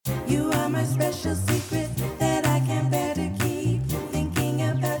my special secret that I can't bear to keep. Thinking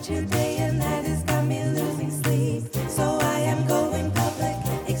about you day and night has got me losing sleep. So I am going public,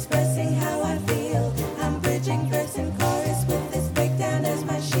 expressing how I feel. I'm bridging verse and chorus with this breakdown as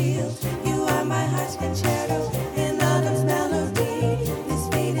my shield. You are my heart's concerto in autumn's melody. This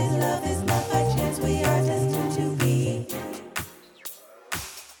faded love is not by chance, we are destined to be.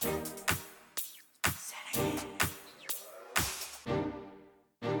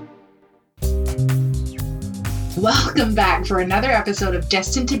 Welcome back for another episode of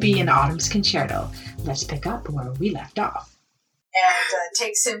Destined to Be in Autumn's Concerto. Let's pick up where we left off. And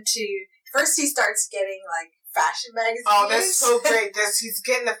takes him to... First he starts getting, like, fashion magazines. Oh, that's so great. He's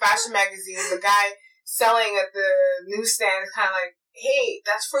getting the fashion magazine. The guy selling at the newsstand is kind of like, hey,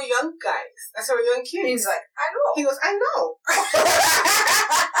 that's for young guys. That's for young kids. He's like, I know. He goes, I know.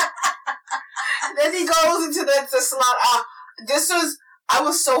 Then he goes into the salon. I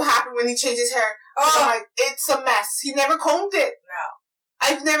was so happy when he changed his hair. I'm like, it's a mess. He never combed it. No.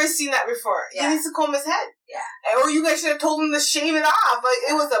 I've never seen that before. Yeah. He needs to comb his head. Yeah. Or you guys should have told him to shave it off. Like,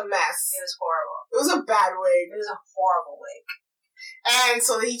 it was a mess. It was horrible. It was a bad wig. It was a horrible wig. And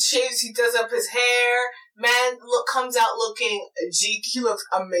so he shaves, he does up his hair. Man comes out looking he looks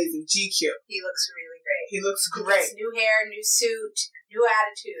amazing. GQ. He looks really great. He looks He great. gets new hair, new suit, new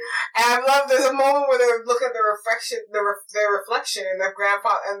attitude. And I love, there's a moment where they look at their reflection, and the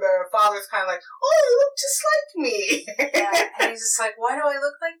grandfather and the father's kind of like, oh, you look just like me. Yeah, and he's just like, why do I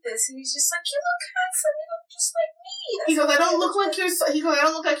look like this? And he's just like, you look handsome, you look just like me. He goes, I don't look like your son. He goes, I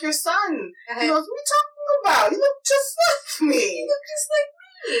don't look like your son. Uh-huh. He goes, what are you talking about? You look just like me. You look just like me.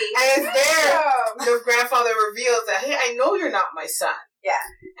 And it's there, the grandfather reveals that, hey, I know you're not my son. Yeah.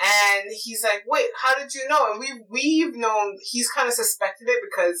 And he's like, wait, how did you know? And we've known, he's kind of suspected it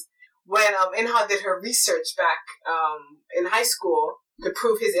because when Inha did her research back in high school to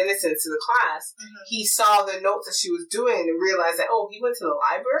prove his innocence to the class, he saw the notes that she was doing and realized that, oh, he went to the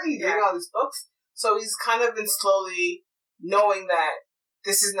library, he's reading all these books. So he's kind of been slowly knowing that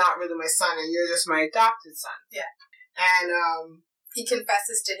this is not really my son and you're just my adopted son. Yeah. And he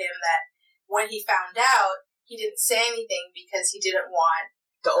confesses to him that when he found out, he didn't say anything because he didn't want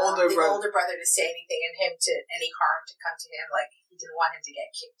the older brother to say anything and any harm to come to him. Like, he didn't want him to get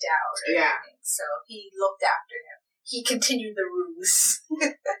kicked out or anything. So he looked after him. He continued the ruse.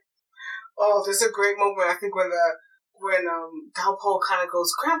 Oh, there's a great moment, I think, when Dalpo kind of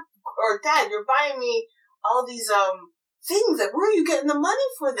goes, Dad, you're buying me all these things. Like, where are you getting the money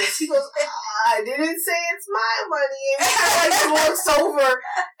for this? He goes, I didn't say it's my money. And he kind of like looks over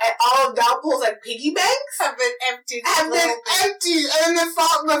at all of Dalpo's like piggy banks. Have been emptied. And the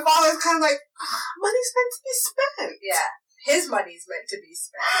father's kind of like, money's meant to be spent. Yeah. His money's meant to be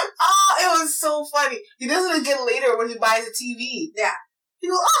spent. Oh, it was so funny. He does it again later when he buys a TV. Yeah. He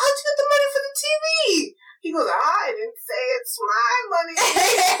goes, oh, how'd you get the money for the TV? He goes, I didn't say it's my money.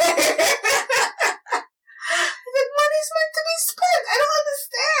 He's like, money's meant to be spent. I don't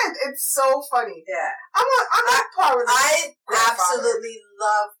understand. It's so funny. Yeah. I'm not part of this. I absolutely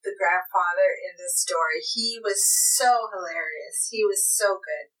love the grandfather in this story. He was so hilarious. He was so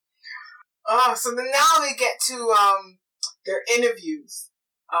good. Oh, so then now they get to their interviews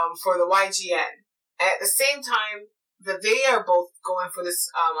for the YGN. And at the same time that they are both going for this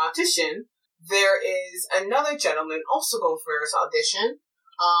audition, there is another gentleman also going for this audition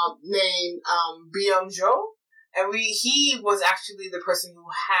named Byung-jo. And he was actually the person who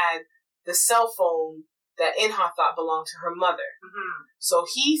had the cell phone that Inha thought belonged to her mother. Mm-hmm. So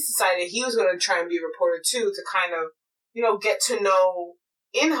he decided he was going to try and be a reporter too to kind of, get to know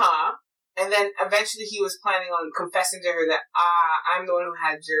Inha. And then eventually he was planning on confessing to her that, I'm the one who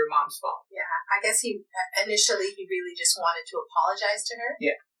had your mom's phone. Yeah, I guess initially he really just wanted to apologize to her.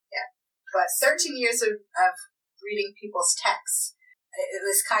 Yeah. Yeah. But 13 years of reading people's texts, it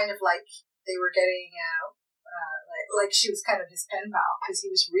was kind of like they were getting, like she was kind of his pen pal, because he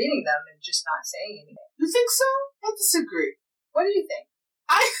was reading them and just not saying anything. You think so? I disagree. What do you think?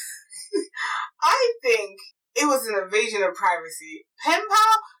 I think it was an invasion of privacy. Pen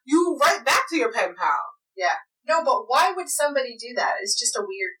pal? You write back to your pen pal. Yeah. No, but why would somebody do that? It's just a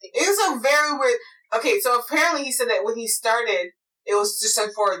weird thing. It was a very weird... Okay, so apparently he said that when he started, it was just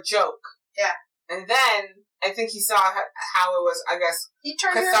like for a joke. Yeah. And then, I think he saw how it was, I guess, he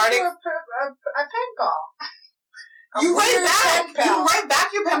turned cathartic. Her into a pen pal. You write back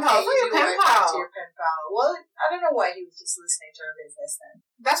your pen pal. Okay, your pen pal. To your pen pal. Well, I don't know why he was just listening to her business then.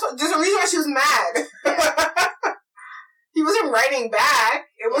 There's a reason why she was mad. Yeah. He wasn't writing back.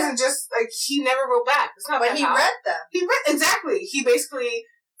 It wasn't just, like, he never wrote back. It's not But he read them. Exactly. He basically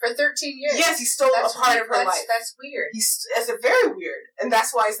For 13 years. Yes, he stole a part of her life. That's weird. It's very weird. And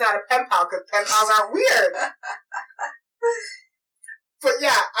that's why he's not a pen pal, because pen pals aren't weird. But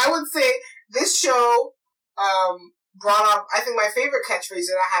yeah, I would say this show brought up, I think, my favorite catchphrase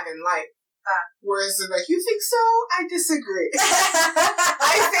that I have in life. Whereas like, you think so? I disagree.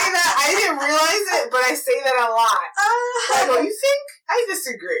 I say that, I didn't realize it, but I say that a lot. I go, you think? I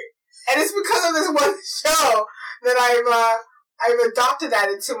disagree. And it's because of this one show that I've adopted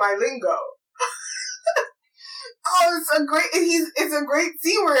that into my lingo. Oh, it's a great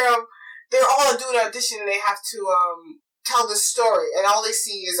scene where they're all doing an audition and they have to tell the story, and all they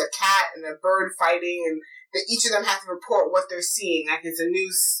see is a cat and a bird fighting, and each of them have to report what they're seeing, like it's a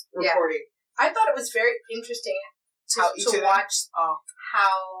news reporting. I thought it was very interesting to watch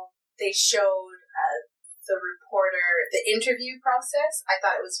how they showed the reporter, the interview process. I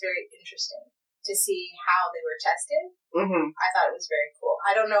thought it was very interesting to see how they were tested. Mm-hmm. I thought it was very cool.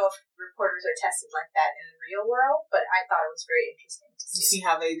 I don't know if reporters are tested like that in the real world, but I thought it was very interesting to see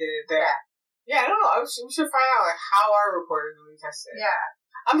how they did it there. Yeah, I don't know. We should find out like how are reporters really tested. Yeah.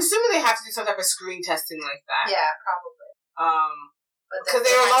 I'm assuming they have to do some type of screen testing like that. Yeah, probably. Because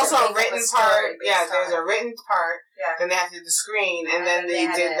there was also a written part. Yeah, there's a written part. Yeah. Then they have to do the screen, and then they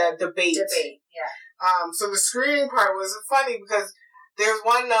did the debate. Yeah. So the screening part was funny because there's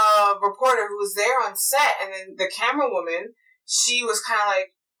one reporter who was there on set, and then the camera woman, she was kind of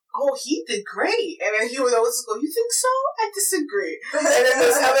like, "Oh, he did great," and then he would always go, "You think so? I disagree." And then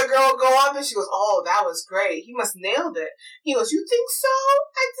this other girl would go up and she goes, "Oh, that was great. He must nailed it." He goes, "You think so?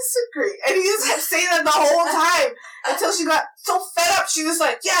 I disagree." And he just kept saying that the whole time until she got so fed up. She was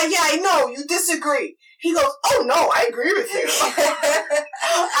like, "Yeah, I know. You disagree." He goes, "Oh no, I agree with you."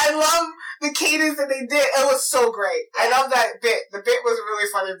 I love the cadence that they did. It was so great. I love that bit. The bit was a really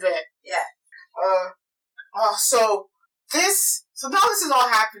funny bit. Yeah. So now this is all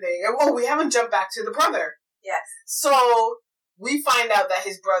happening. And we haven't jumped back to the brother. Yes. So we find out that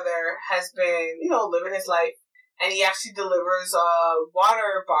his brother has been, living his life, and he actually delivers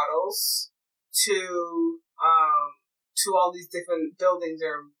water bottles to all these different buildings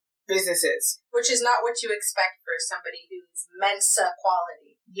or businesses. Which is not what you expect for somebody who's Mensa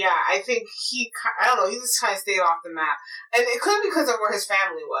quality. Yeah, I think he just kind of stayed off the map. And it could be because of where his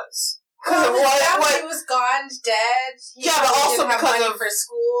family was. Because he was gone, dead. But also didn't have because money for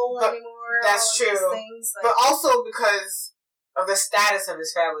school anymore. That's true. Things, but also because of the status of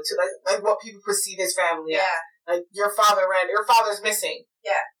his family too, like what people perceive his family as. Like your father's missing.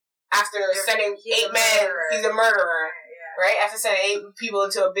 Yeah. After sending 8 men, he's a murderer. Yeah. Right? After sending 8 people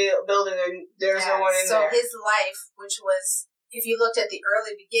into a building, and there's no one in there. So his life, which was, if you looked at the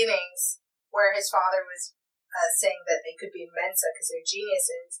early beginnings, where his father was saying that they could be Mensa because they're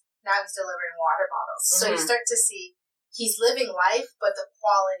geniuses. Now he's delivering water bottles. Mm-hmm. So you start to see he's living life, but the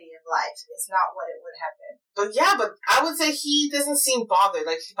quality of life is not what it would have been. But I would say he doesn't seem bothered.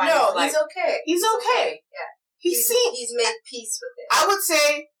 Like he's okay. He's okay. Yeah. He's made peace with it. I would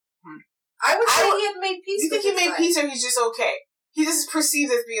say he had made peace with it. You think he made peace, or he's just okay? He just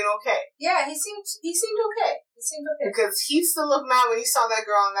perceived as being okay. Yeah, he seemed okay. Because he still looked mad when he saw that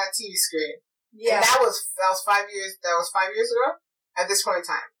girl on that TV screen. Yeah. And that was 5 years ago at this point in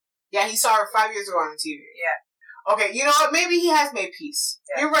time. Yeah, he saw her 5 years ago on the TV. Yeah. Okay, you know what? Maybe he has made peace.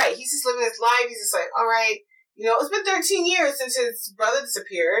 Yeah. You're right. He's just living his life. He's just like, all right. It's been 13 years since his brother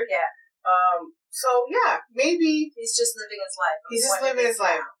disappeared. Yeah. So, yeah, maybe... He's just living his life. He's just living his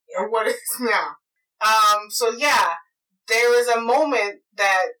life. Yeah. Or what it is now. So, yeah, there is a moment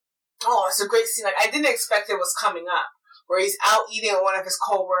that... Oh, it's a great scene. Like, I didn't expect it was coming up. Where he's out eating with one of his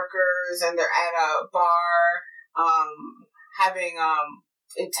co-workers, and they're at a bar, having...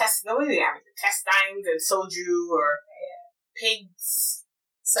 intestines and soju or pig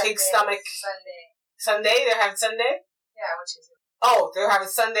stomach. Sunday? They're having Sunday? Yeah, which is it? Oh, they're having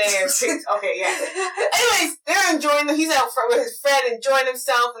Sunday and pigs. Okay, yeah. Anyways, they're enjoying he's out front with his friend, enjoying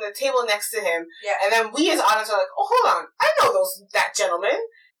himself and the table next to him. Yeah. And then we as audience are like, oh, hold on. I know that gentleman.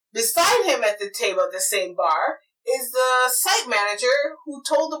 Beside him at the table at the same bar is the site manager who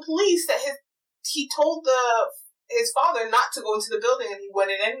told the police that he told his father not to go into the building, and he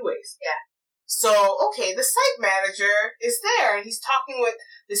went in anyways. Yeah. So, okay, the site manager is there, and he's talking with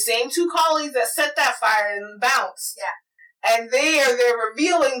the same 2 colleagues that set that fire and bounced. Yeah. And they're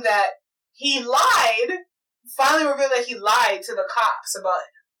revealing that he lied, finally revealed that he lied to the cops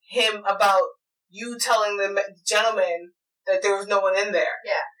about you telling the gentleman that there was no one in there.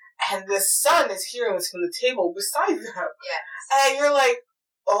 Yeah. And the son is hearing this from the table beside them. Yeah. And you're like,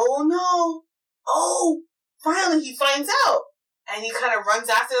 oh no. Oh, finally he finds out. and he kind of runs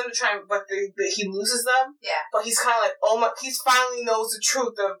after them to try, but he loses them. Yeah. But he's kind of like, oh my, he finally knows the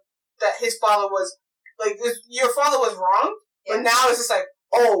truth of that his father was, like, your father was wrong, but now it's just like,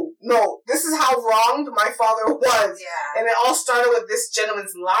 oh, no, this is how wronged my father was. Yeah. And it all started with this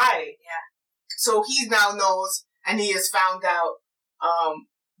gentleman's lie. Yeah. So he now knows, and he has found out,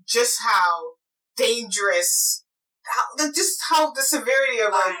 just how dangerous, how the severity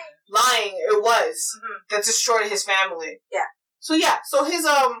of lying it was that destroyed his family. Yeah. So his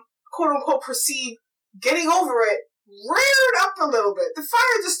quote unquote perceived getting over it reared up a little bit. The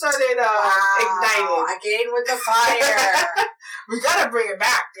fire just started igniting. Again with the fire. We gotta bring it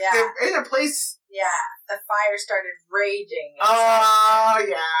back. Yeah. They're in a place. Yeah. The fire started raging. Oh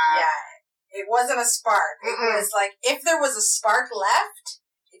yeah. Yeah. It wasn't a spark. It was like if there was a spark left,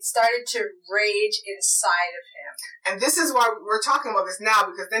 it started to rage inside of him. And this is why we're talking about this now,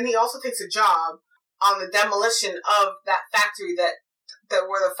 because then he also takes a job on the demolition of that factory that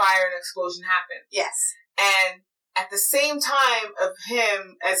where the fire and explosion happened. Yes. And at the same time of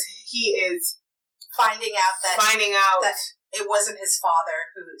him, as he is finding out that it wasn't his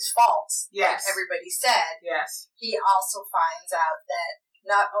father whose fault, yes, like everybody said, yes, he also finds out that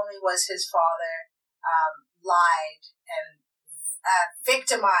not only was his father lied and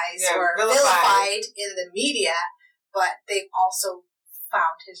victimized or vilified in the media, but they've also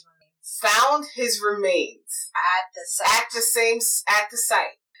found his remains at the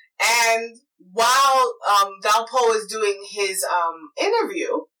site. And while Dalpo is doing his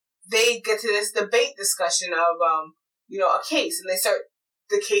interview, they get to this debate discussion of a case, and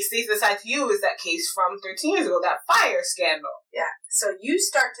the case they decide to use is that case from 13 years ago, that fire scandal. Yeah. So you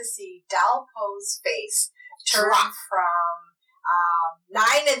start to see Dalpo's face turn from 9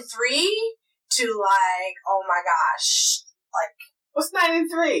 and 3 to like, oh my gosh, like, what's 9 and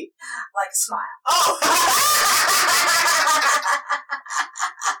 3? Like a smile. Oh!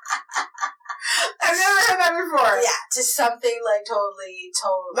 I've never heard that before. Yeah, to something like totally.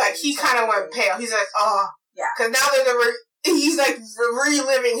 Like he kind of went pale. He's like, oh. Yeah. Because now he's like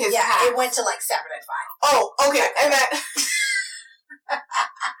reliving his past. It went to like 7 and 5. Oh, okay.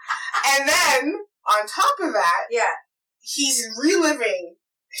 And then on top of that, he's reliving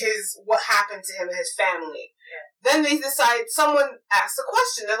what happened to him and his family. Yeah. Then they decide, someone asks a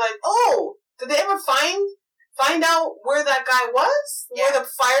question. They're like, oh, did they ever find out where that guy was? Yeah. Where the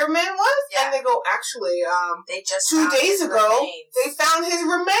fireman was? Yeah. And they go, actually, they just 2 days ago, they found his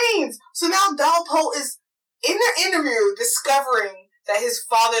remains. So now Dalpo is in their interview discovering that his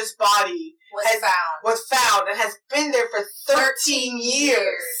father's body was found and has been there for 13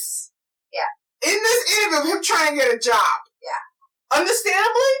 years. Yeah. In this interview of him trying to get a job. Yeah.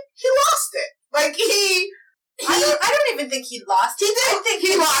 Understandably, he lost it. Like I don't even think he lost it. He did. I think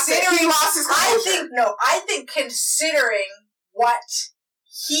he lost it. He lost his composure. I think considering what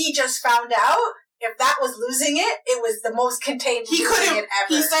he just found out, if that was losing it, it was the most contained losing it ever.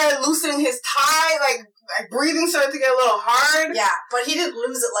 He started loosening his tie, like breathing started to get a little hard. Yeah, but he didn't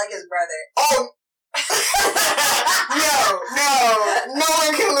lose it like his brother. Oh. No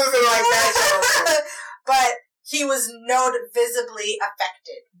one can lose it like that. But he was visibly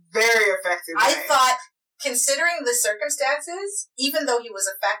affected. Very affected. I thought, considering the circumstances, even though he was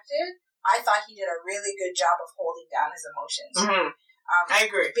affected, I thought he did a really good job of holding down his emotions. Mm-hmm. I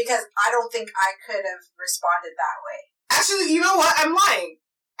agree. Because I don't think I could have responded that way. Actually, you know what? I'm lying.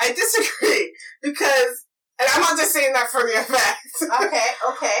 I disagree. Because, and I'm not just saying that for the effect.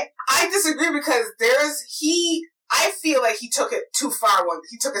 Okay. I disagree because I feel like he took it too far.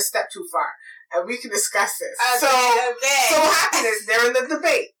 He took a step too far. And we can discuss this. So what happened is they're in the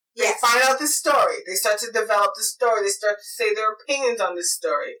debate. They find out this story. They start to develop the story. They start to say their opinions on this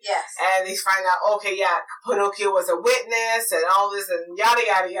story. Yes. And they find out, okay, Pinocchio was a witness and all this and yada,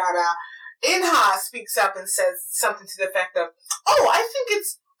 yada, yada. Inha speaks up and says something to the effect of, oh, I think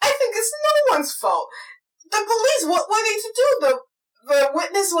it's no one's fault. The police, what were they to do? The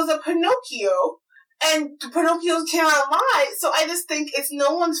witness was a Pinocchio and the Pinocchios cannot lie. So I just think it's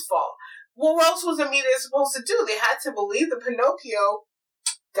no one's fault. What else was the media supposed to do? They had to believe the Pinocchio.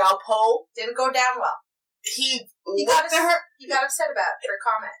 Dalpo didn't go down well. He got upset about her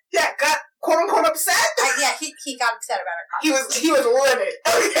comment. Yeah, got quote unquote upset. He got upset about her comment. He was livid.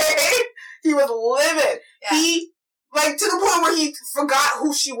 Okay, he was livid. Yeah. He to the point where he forgot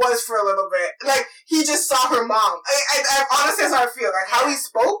who she was for a little bit. Like he just saw her mom. I honestly, that's how I feel. Like how he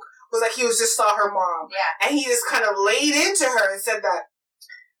spoke was like he just saw her mom. Yeah, and he just kind of laid into her and said that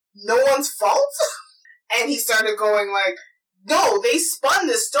no one's fault. And he started going like, no, they spun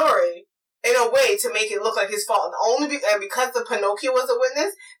this story in a way to make it look like his fault. And because the Pinocchio was a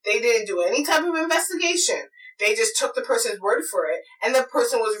witness, they didn't do any type of investigation. They just took the person's word for it, and the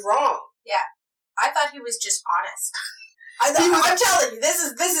person was wrong. I thought he was just honest. I'm telling you, this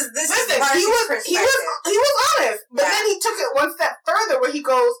is Listen, Marcy's perspective. he was honest, but Yeah. then he took it one step further, where he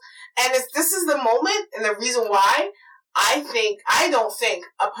goes, and this is the moment and the reason why I don't think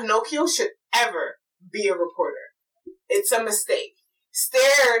a Pinocchio should ever be a reporter. It's a mistake.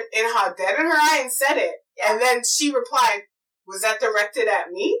 Stared in her dead in her eye and said it, and then she replied, "Was that directed at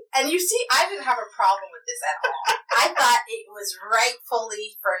me?" And you see, I didn't have a problem with this at all. I thought it was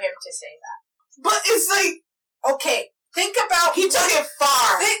rightfully for him to say that. But it's like, Okay, think about he took it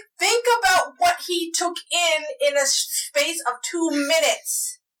far. Think about what he took in a space of 2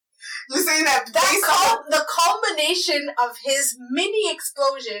 minutes. You're saying that based on The culmination of his mini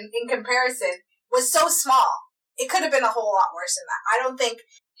explosion in comparison was so small. It could have been a whole lot worse than that. I don't think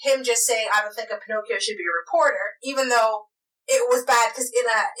him just saying, I don't think a Pinocchio should be a reporter, even though it was bad because it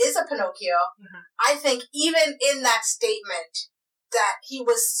is a Pinocchio. Mhm. I think even in that statement that he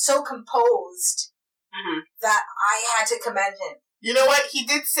was so composed that I had to commend him. You know what? He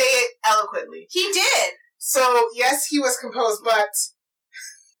did say it eloquently. He did. So yes, he was composed, but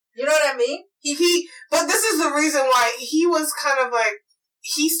You know what I mean? but this is the reason why he was kind of like,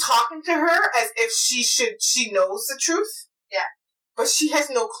 he's talking to her as if she knows the truth. Yeah. But she has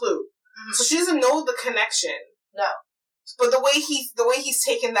no clue. Mhm. So she doesn't know the connection. No. But the way he's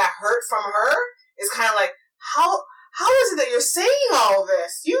taken that hurt from her is kind of like, how is it that you're saying all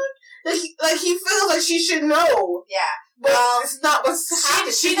this? He feels like she should know. Yeah. But Well, it's not what's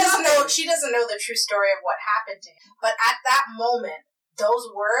happening. She doesn't know. She doesn't know the true story of what happened to him. But at that moment, those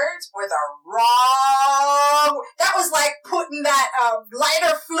words were the wrong. That was like putting that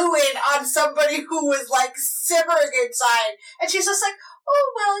lighter fluid on somebody who was like simmering inside, and she's just like, "Oh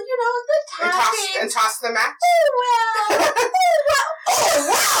well, the tapping. And toss the match. Oh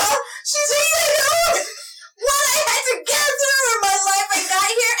well. She's saying, what I had to get through in my life, I got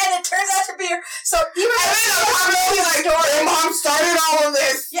here, and it turns out to be her. So even though she doesn't know the story, Your mom started all of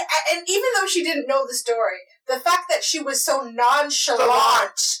this. yeah, and even though she didn't know the story, the fact that she was so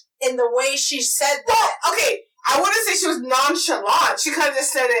nonchalant in the way she said that. Well, okay, I wouldn't say she was nonchalant. She kind of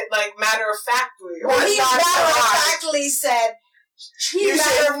just said it like matter of factly. Well, he matter-of-factly said, You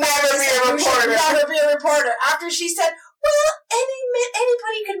should never be a "You should reporter." never be a reporter. After she said, well,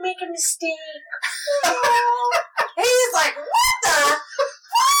 anybody could make a mistake. He's like, what the?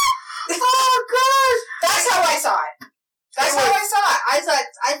 Oh gosh, That's how I saw it. That's how I saw it.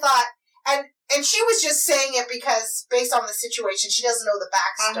 I thought, and she was just saying it because based on the situation, she doesn't know the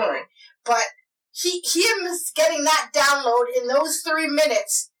backstory. But him getting that download in those 3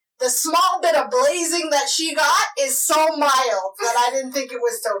 minutes, the small bit of blazing that she got is so mild that I didn't think it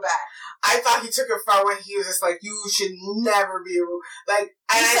was so bad. I thought he took it far when he was just like, you should never be and He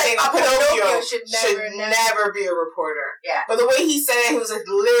I said think a Pinocchio Pinocchio should never be a reporter. Yeah. But the way he said it, he was like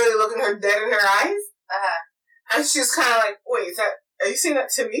literally looking her dead in her eyes, and she was kind of like, wait, are you saying that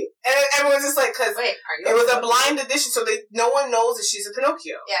to me? And then everyone's just like, because Wait, are you? it was a blind edition, so no one knows that she's a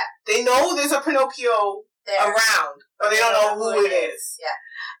Pinocchio. Yeah. They know there's a Pinocchio There. around, but they don't know who it is.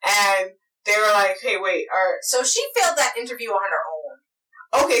 Yeah. And they were like, hey, wait, So she failed that interview on her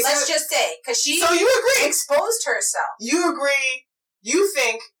own. okay, Let's just say, because she so you agree. exposed herself. You agree. You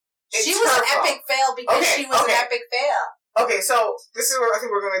think it's She was her an fault. epic fail because Okay, she was okay. an epic fail. Okay, so this is where I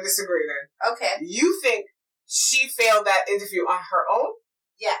think we're going to disagree then. Okay. You think she failed that interview on her own?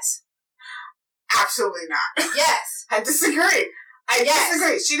 Yes. Absolutely not. Yes. I disagree. Yes.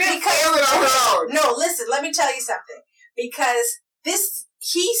 Disagree. She didn't Because- fail it on her own. No, listen, let me tell you something. Because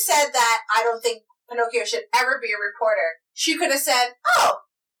he said that I don't think Pinocchio should ever be a reporter. She could have said, oh,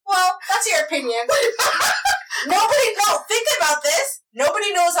 well, that's your opinion. Think about this.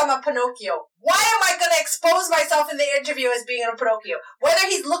 Nobody knows I'm a Pinocchio. Why am I going to expose myself in the interview as being a Pinocchio? Whether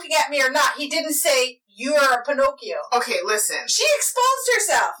he's looking at me or not, he didn't say, you're a Pinocchio. Okay, listen. She exposed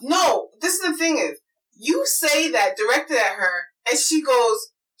herself. No, this is the thing is, you say that directed at her, and she goes,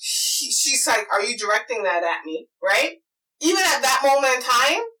 she's like, are you directing that at me? Right? Even at that moment in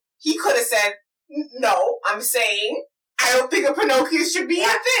time, he could have said, no, I'm saying, I don't think a Pinocchio should be a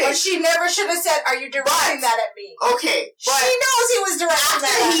thing. But she never should have said, are you directing that at me? Okay, but She knows he was directing after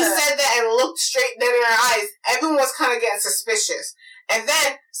that at he her. said that and looked straight dead in her eyes, everyone was kind of getting suspicious. And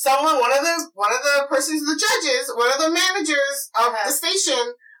then one of the persons, the judges, one of the managers of the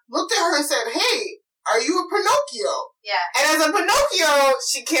station, looked at her and said, "Hey, are you a Pinocchio?" Yeah. And as a Pinocchio,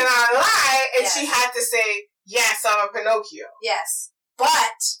 she cannot lie, and Yes. she had to say, "Yes, I'm a Pinocchio." Yes.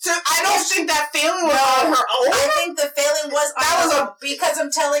 But So I don't think that failing was on her own. I think the failing was on That was her own, because I'm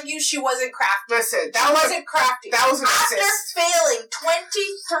telling you, she wasn't crafty. Listen, She wasn't crafty. that was an After assist. failing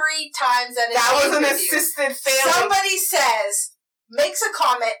 23 3 times that That was an interview, assisted failing. somebody makes a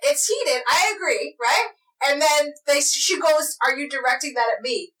comment. It's heated. I agree, right? And then she goes, "Are you directing that at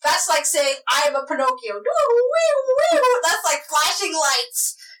me?" That's like saying, "I am a Pinocchio." That's like flashing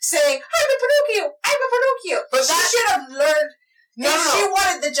lights saying, "I'm a Pinocchio. I'm a Pinocchio." But she that- should have learned. If she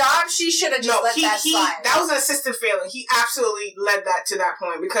wanted the job, she should have just let that slide. That was an assisted failing. He absolutely led that to that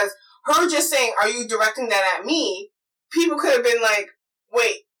point because her just saying, "Are you directing that at me?" People could have been like,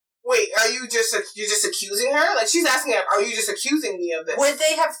 "Wait, are you're just accusing her?" Like she's asking him, "Are you just accusing me of this?" Would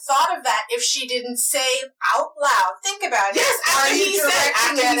they have thought of that if she didn't say out loud? Think about it. Yes, after he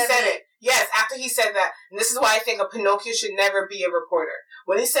said me? it. Yes, after he said that. And this is why I think a Pinocchio should never be a reporter.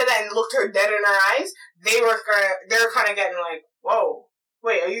 When he said that and looked her dead in her eyes, they were kind of getting like, "Whoa,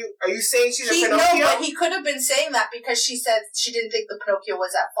 wait, are you saying she's a Pinocchio?" No, but he could have been saying that because she said she didn't think the Pinocchio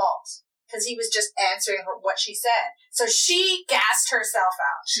was at fault. Because he was just answering her what she said. So she gassed herself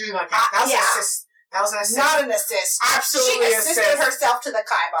out. She was like, "That was an assist. That was an assist." Not an assist. Absolutely She assisted assist. herself to the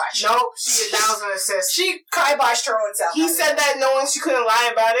kibosh. Nope, that was an assist. She kiboshed her own self. He said that knowing she couldn't lie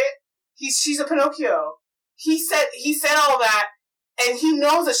about it. She's a Pinocchio. He said all that, and he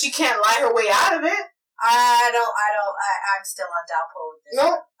knows that she can't lie her way out of it. I'm still on Dalpo with this. No.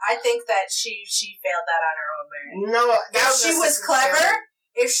 One. I think that she failed that on her own merit. No, if she was clever,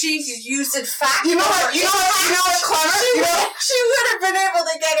 if she used it fact, you know what clever? She would have been able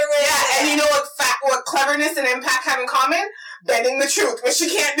to get away. Yeah, and you know what cleverness and impact have in common? Bending the truth, which she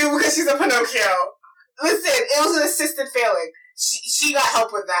can't do because she's a Pinocchio. Listen, it was an assisted failing. She got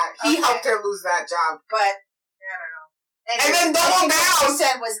help with that. He helped her lose that job. But I don't know. And then double down. What she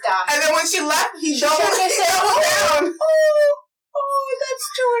said was dumb. And then when she left, he doubled down. Oh, that's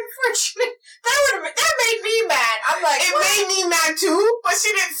too unfortunate. That made me mad. I'm like, it made me mad too, but she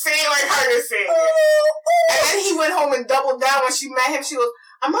didn't say it like her to say it. And then he went home and doubled down when she met him. She goes,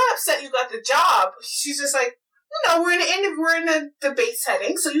 "I'm not upset you got the job." She's just like, we're in a debate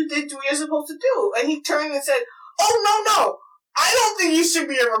setting, so you did what you're supposed to do. And he turned and said, "Oh no, I don't think you should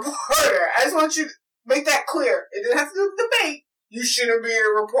be a reporter. I just want you to make that clear. It didn't have to do with debate. You shouldn't be a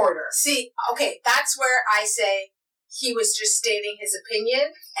reporter." See, okay, that's where I say he was just stating his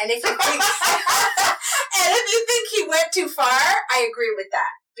opinion, and if you think he went too far, I agree with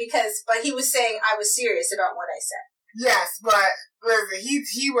that but he was saying I was serious about what I said. Yes, but listen,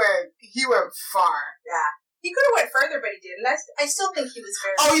 he went far. Yeah, he could have went further, but he didn't. I still think he was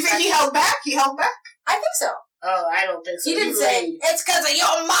very. Oh, you think he held back? He held back? I think so. Oh, I don't think so. He didn't say it's because of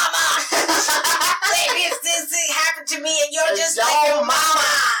your mama. Baby, this thing happened to me, and you're just like your mama.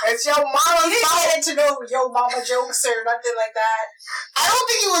 It's your mama's He didn't get into no yo mama jokes or nothing like that. I don't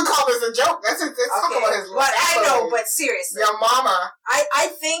think you would call this a joke. That's talk about his life. But I know, but seriously, your mama. I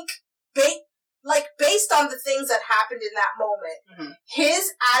think based on the things that happened in that moment,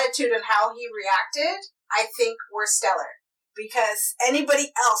 his attitude and how he reacted, I think were stellar. Because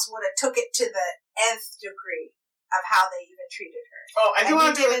anybody else would have took it to the nth degree of how they even treated her. Oh, I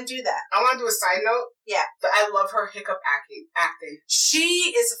didn't do that. I want to do a side note. Yeah. But I love her hiccup acting.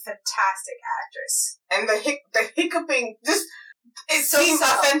 She is a fantastic actress. And the hiccuping, it so seems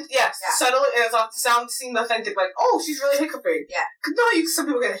subtle. authentic. Yes, yeah. Subtle, and it seemed authentic. Like, oh, she's really hiccuping. Yeah. Cause some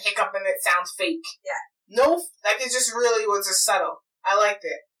people can hiccup and it sounds fake. Yeah. No, like it just really was just subtle. I liked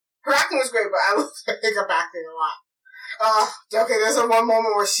it. Her acting was great, but I loved her hiccup acting a lot. Okay, there's one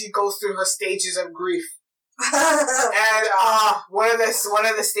moment where she goes through her stages of grief. And one of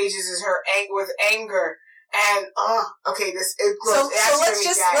the stages is her with anger. And okay, let's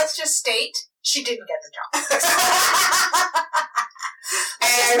just state she didn't get the job. Let's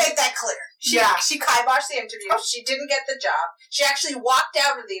just make that clear. She kiboshed the interview. She didn't get the job. She actually walked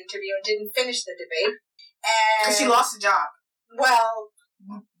out of the interview and didn't finish the debate. And because she lost the job. Well,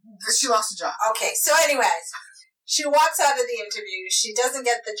 she lost the job. Okay, so anyways, she walks out of the interview. She doesn't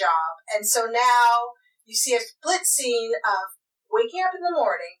get the job, and so now you see a split scene of waking up in the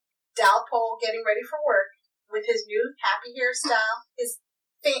morning, Dalpole getting ready for work with his new happy hairstyle, his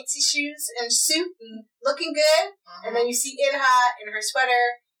fancy shoes and suit, and looking good. And then you see Inha in her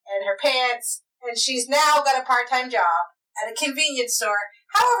sweater and her pants, and she's now got a part-time job at a convenience store.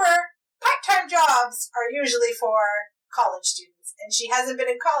 However, part-time jobs are usually for college students, and she hasn't been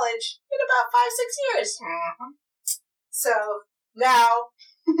in college in about 5-6 years. So now,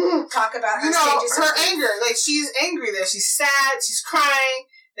 talk about her stages. Her anger, like she's angry there. She's sad. She's crying.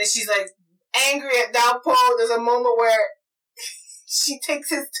 Then she's like angry at Dalpole. There's a moment where she takes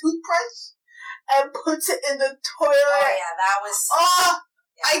his toothbrush and puts it in the toilet. Oh yeah, that was.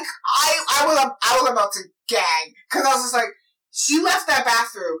 Yeah. I was about to gag because I was just like, she left that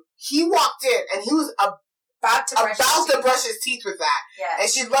bathroom. He walked in and he was About to brush his teeth with that. Yeah. And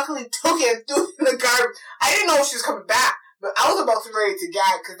she luckily took it and threw it in the garbage. I didn't know she was coming back, but I was about to ready to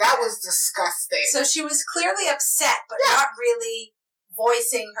gag because that was disgusting. So she was clearly upset, but not really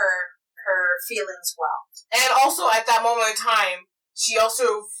voicing her feelings well. And also at that moment in time, she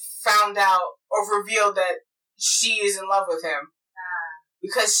also found out or revealed that she is in love with him.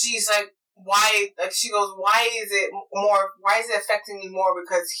 Because she's like, why, like she goes, why is it affecting me more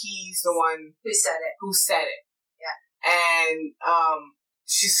because he's the one who said it. Yeah. And,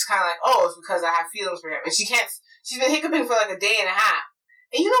 she's kind of like, oh, it's because I have feelings for him. And she's been hiccuping for like a day and a half.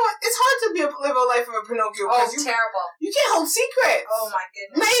 And you know what? It's hard to live a life of a Pinocchio. Oh, terrible. You can't hold secrets. Oh my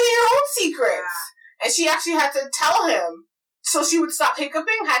goodness. Not even your own secrets. Yeah. And she actually had to tell him. So she would stop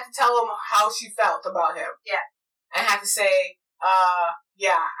hiccuping, had to tell him how she felt about him. Yeah. And had to say,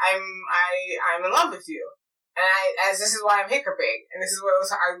 yeah, I'm in love with you. And this is why I'm hiccuping. And this is what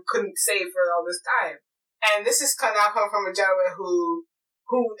I couldn't say for all this time. And this is coming from a gentleman who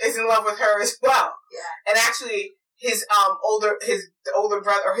is in love with her as well. Yeah. And actually, his older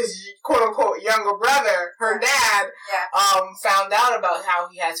brother, or his quote unquote younger brother, her dad, found out about how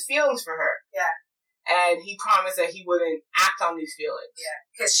he has feelings for her. Yeah. And he promised that he wouldn't act on these feelings. Yeah.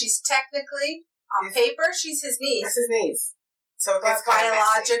 Because she's technically, on paper, she's his niece. That's his niece. So but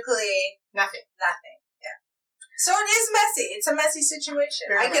biologically, nothing. Yeah. So it is messy. It's a messy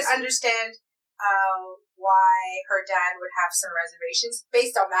situation. I can understand why her dad would have some reservations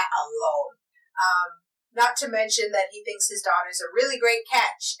based on that alone. Not to mention that he thinks his daughter's a really great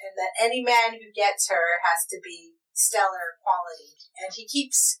catch and that any man who gets her has to be stellar quality. And he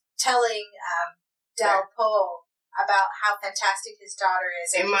keeps telling Del Poe about how fantastic his daughter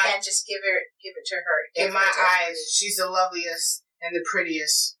is, and he can't just give it to her. In my eyes, she's the loveliest and the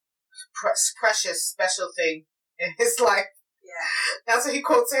prettiest, precious, special thing in his life. Yeah, that's what he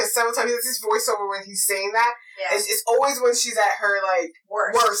quotes her several times. He does his voiceover when he's saying that. Yeah, it's always when she's at her like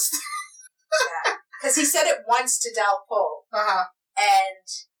worst. Yeah, because he said it once to Del Poe, and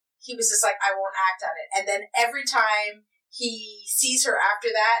he was just like, "I won't act on it." And then every time he sees her after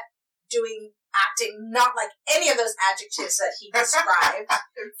that, acting not like any of those adjectives that he described.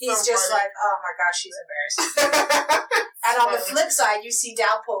 He's so just funny. Like, oh my gosh, she's embarrassing. And on the flip side, you see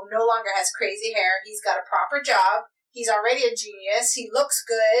Del Poe no longer has crazy hair. He's got a proper job. He's already a genius. He looks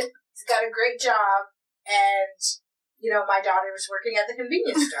good. He's got a great job. And, my daughter was working at the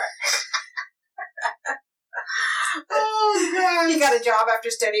convenience store. Oh, God. He got a job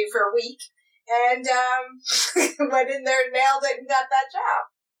after studying for a week. And went in there, nailed it, and got that job.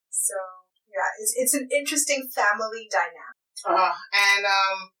 So... yeah, it's an interesting family dynamic. And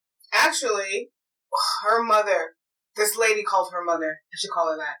actually, her mother, this lady called her mother, I should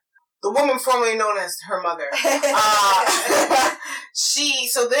call her that. The woman formerly known as her mother.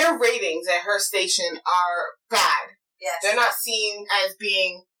 So their ratings at her station are bad. Yes. They're not seen as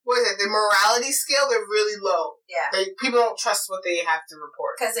being, what is it, the morality scale, they're really low. Yeah. People don't trust what they have to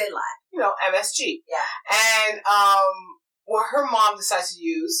report. Because they lie. MSG. Yeah. And what her mom decides to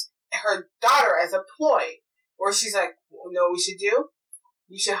use her daughter as a ploy, where she's like, you know what we should do?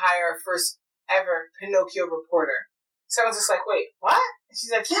 We should hire our first ever Pinocchio reporter. So I was just like, wait, what? And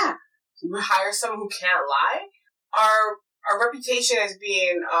she's like, yeah, we hire someone who can't lie. Our reputation as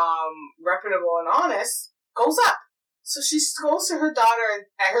being reputable and honest goes up. So she goes to her daughter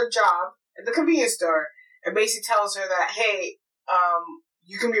at her job at the convenience store and basically tells her that, hey,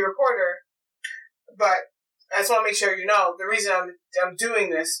 you can be a reporter, but I just want to make sure you know the reason I'm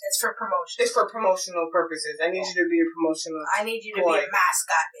doing this. It's for promotion. It's for promotional purposes. I need you to be a promotional. I need you to be a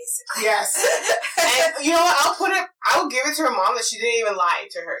mascot, basically. Yes. And you know what? I'll give it to her mom that she didn't even lie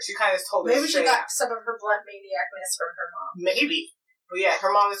to her. She kind of just told her. Maybe she got some of her blunt maniacness from her mom. Maybe. But yeah,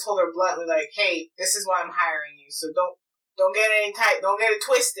 her mom just told her bluntly, like, hey, this is why I'm hiring you. So don't get any tight. Don't get it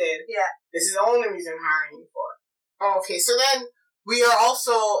twisted. Yeah. This is the only reason I'm hiring you for. Okay, so then we are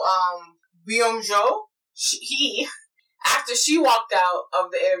also, Byung-jo. After she walked out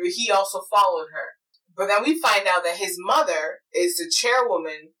of the interview, he also followed her. But then we find out that his mother is the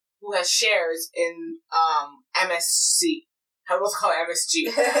chairwoman who has shares in MSC. What's called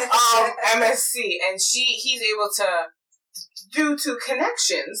MSG? MSC. And he's able to, due to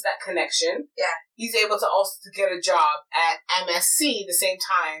that connection, he's able to also get a job at MSC the same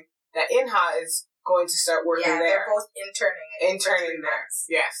time that Inha is going to start working there. Yeah, they're both interning there.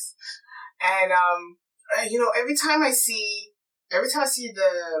 Yes. And, every time I see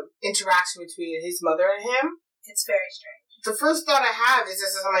the interaction between his mother and him, it's very strange. The first thought I have is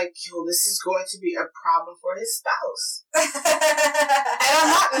just, I'm like, yo, this is going to be a problem for his spouse. And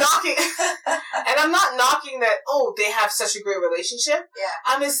I'm not knocking that, oh, they have such a great relationship. Yeah.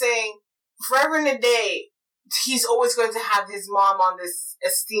 I'm just saying, forever and a day, he's always going to have his mom on this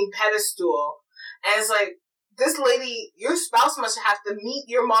esteemed pedestal. And it's like, this lady, your spouse must have to meet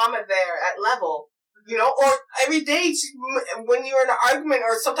your mom at level, you know, or every day when you're in an argument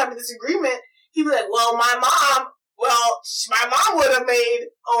or some type of disagreement, he'd be like, well, my mom would have made,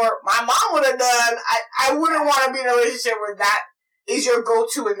 or my mom would have done. I wouldn't want to be in a relationship where that is your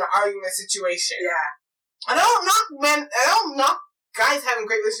go-to in the argument situation. Yeah. I don't knock guys having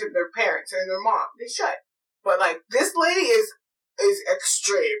great relationship with their parents or their mom. They should. But, like, this lady is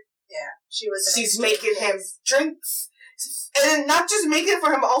extreme. Yeah. She's making him drinks. And then not just making it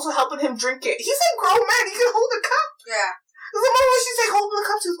for him, but also helping him drink it. He's a grown man. He can hold a cup. Yeah. The moment when she's like holding the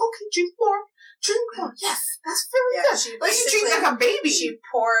cup, she goes, okay, drink more. Drink more. Yes, that's very good. She drinks like a baby. She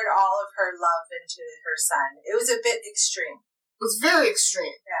poured all of her love into her son. It was a bit extreme. It was very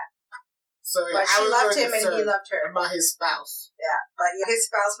extreme. Yeah. So but she loved him and he loved her. About his spouse. Yeah, but his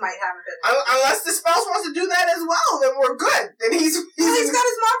spouse might haven't been. Unless the spouse wants to do that as well, then we're good. Then he's got his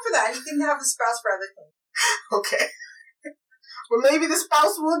mom for that. He can have his spouse for other things. Okay. Well, maybe the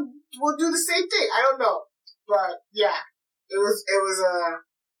spouse will do the same thing. I don't know, but yeah, it was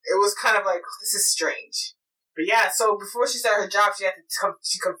kind of like, this is strange. But yeah, so before she started her job,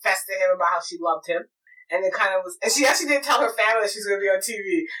 she confessed to him about how she loved him. And it kind of was, and she actually didn't tell her family that she was going to be on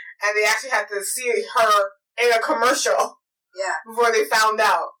TV. And they actually had to see her in a commercial. Yeah. Before they found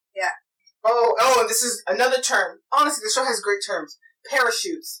out. Yeah. Oh, and this is another term. Honestly, the show has great terms.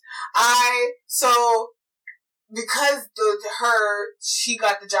 Parachutes. Because she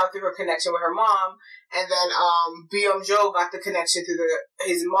got the job through her connection with her mom, and then, Byung Jo got the connection through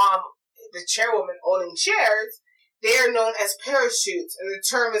his mom, the chairwoman owning shares. They are known as parachutes, and the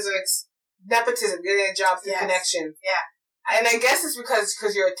term is nepotism, getting a job through connection. Yeah. And I guess it's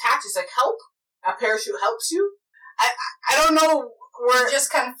because you're attached. It's like help. A parachute helps you. I don't know where. You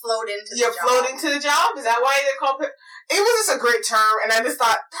just kind of float into the job. You float into the job? Is that why they call it? It was just a great term, and I just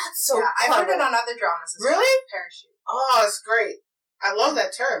thought, that's so clever. I've heard it on other dramas as well. Really? Parachute. Oh, it's great. I love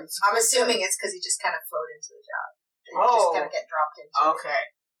that term. I'm assuming it's because you just kind of float into the job. You just kind of get dropped into it. Okay.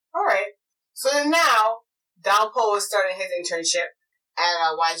 All right. So then now, Dalpo is starting his internship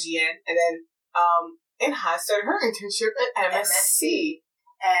at YGN, and then Inha started her internship at MSC.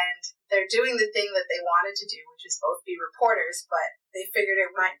 And they're doing the thing that they wanted to do, which is both be reporters, but they figured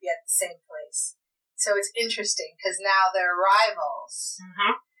it might be at the same place. So it's interesting, because now they're rivals.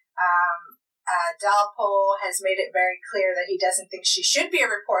 Mm-hmm. Dalpo has made it very clear that he doesn't think she should be a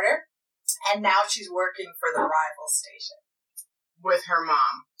reporter, and now she's working for the rival station. With her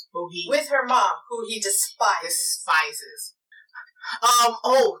mom, who he despises.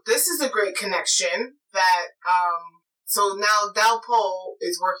 This is a great connection that, so now Dalpo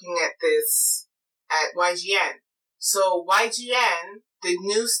is working at YGN. So YGN, the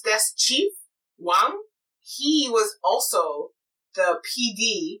news desk chief, Wang, he was also the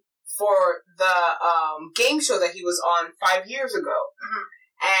PD for the game show that he was on 5 years ago.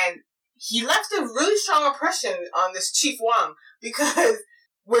 Mm-hmm. And he left a really strong impression on this Chief Wang, because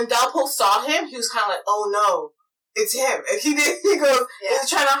when Dalpo saw him, he was kind of like, oh no, it's him. And he was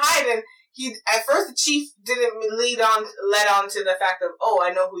trying to hide, and at first the chief didn't let on to the fact of, oh,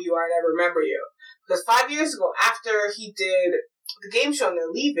 I know who you are and I remember you. Because 5 years ago, after he did the game show and they're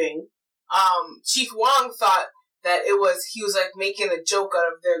leaving, Chief Wang thought that he was like making a joke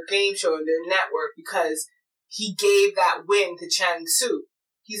out of their game show and their network, because he gave that win to Chang Soo.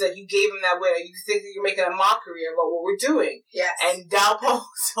 He's like, you gave him that win. You think that you're making a mockery about what we're doing. Yes. And Dalpo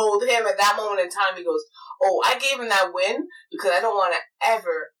told him at that moment in time, he goes, oh, I gave him that win because I don't want to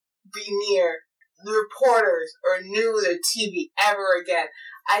ever be near the reporters or news or TV ever again.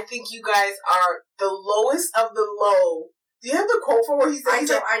 I think you guys are the lowest of the low. Do you have the quote for where he's like,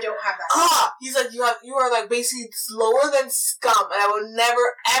 I don't have that. He's like, you are like basically lower than scum, and I will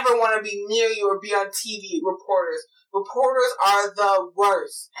never ever want to be near you or be on TV. Reporters are the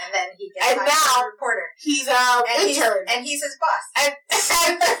worst. And then he gets a reporter. He's an intern. And he's his boss. And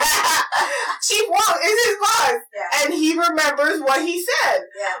Chief Wang is his boss. Yeah. And he remembers what he said.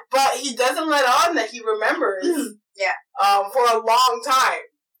 Yeah. But he doesn't let on that he remembers. Yeah. For a long time.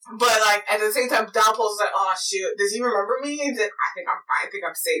 But like at the same time, Dalpo's like, oh shoot, does he remember me? And then, I think I'm fine. I think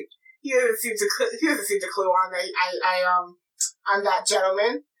I'm safe. He doesn't seem to clue on that. I'm that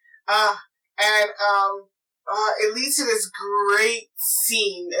gentleman. It leads to this great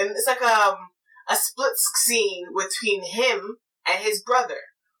scene, and it's like a split scene between him and his brother.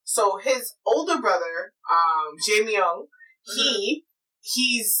 So his older brother, Jae Myung,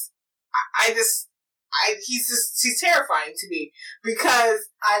 he's terrifying to me, because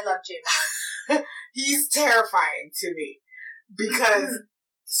I love Jae Myung. He's terrifying to me because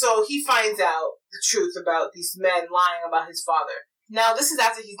so he finds out the truth about these men lying about his father. Now, this is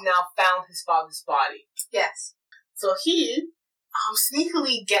after he's now found his father's body. Yes. So he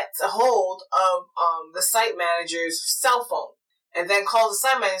sneakily gets a hold of the site manager's cell phone and then calls the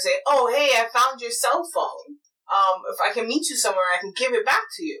site manager and say, "Oh, hey, I found your cell phone. If I can meet you somewhere, I can give it back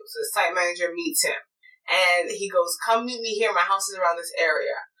to you." So the site manager meets him and he goes, "Come meet me here. My house is around this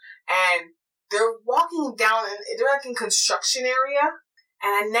area." And they're walking down and they're like in construction area.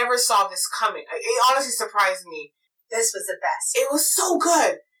 And I never saw this coming. It honestly surprised me. This was the best. It was so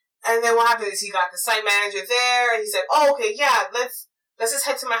good. And then what happened is he got the site manager there, and he said, "Oh, okay, yeah, let's just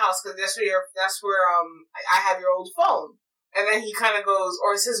head to my house because that's where I have your old phone." And then he kind of goes,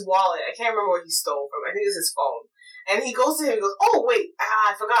 or it's his wallet. I can't remember what he stole from. I think it's his phone. And he goes to him and goes, "Oh, wait,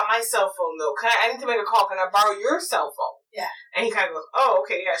 I forgot my cell phone though. I need to make a call. Can I borrow your cell phone?" Yeah. And he kind of goes, "Oh,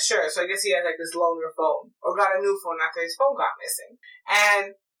 okay, yeah, sure." So I guess he had like this loaner phone or got a new phone after his phone got missing.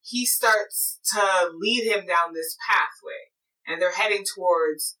 And he starts to lead him down this pathway, and they're heading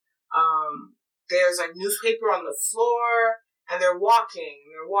towards. There's like newspaper on the floor, and they're walking,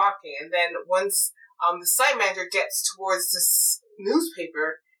 and then once the site manager gets towards this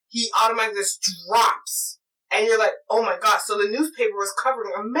newspaper, he automatically just drops, and you're like, "Oh my god!" So the newspaper was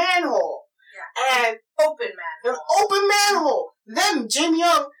covering a manhole, and Open manhole. an open manhole. Then Jim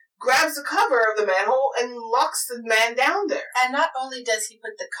Young grabs the cover of the manhole and locks the man down there. And not only does he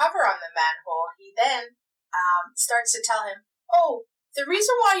put the cover on the manhole, he then starts to tell him, "Oh, the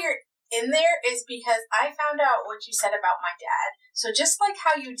reason why you're in there is because I found out what you said about my dad. So just like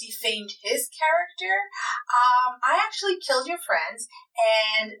how you defamed his character, I actually killed your friends,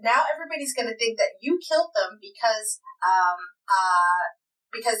 and now everybody's going to think that you killed them because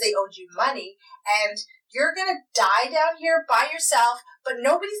they owed you money, and you're going to die down here by yourself, but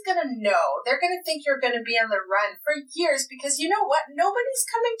nobody's going to know. They're going to think you're going to be on the run for years because you know what? Nobody's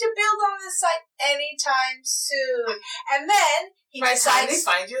coming to build on this site anytime soon." And then he decides... By the time they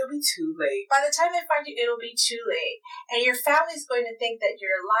find you, it'll be too late. By the time they find you, it'll be too late. And your family's going to think that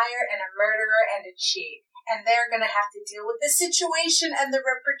you're a liar and a murderer and a cheat. And they're going to have to deal with the situation and the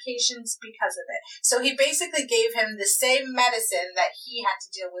repercussions because of it. So he basically gave him the same medicine that he had to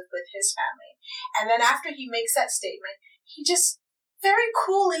deal with his family. And then after he makes that statement, he just very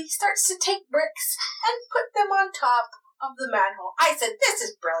coolly starts to take bricks and put them on top of the manhole. I said, "This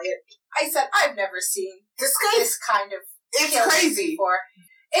is brilliant." I said, "I've never seen this kind of It's killing crazy. before."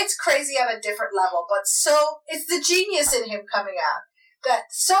 It's crazy on a different level, but so it's the genius in him coming out.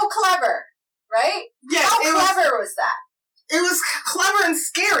 That's so clever. Right? Yeah, How clever was that? It was clever and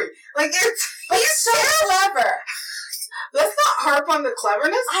scary. Like, It's so clever. Let's not harp on the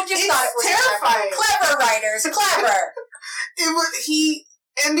cleverness. I just thought it was terrifying. Clever writers, clever.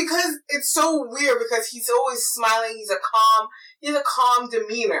 And because it's so weird because he's always smiling, he has a calm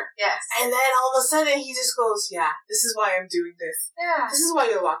demeanor. Yes. And then all of a sudden he just goes, "Yeah, this is why I'm doing this. Yeah. This is why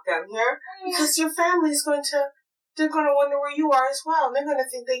you're locked down here. Because your family's they're going to wonder where you are as well. And they're going to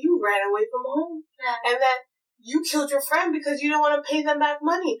think that you ran away from home. Yeah. And that you killed your friend because you don't want to pay them back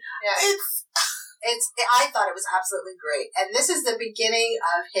money." Yeah. I thought it was absolutely great. And this is the beginning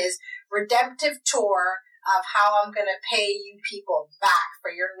of his redemptive tour of how I'm going to pay you people back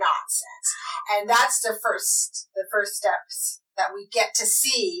for your nonsense. And that's the first steps that we get to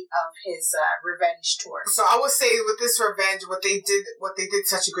see of his revenge tour. So I would say with this revenge, what they did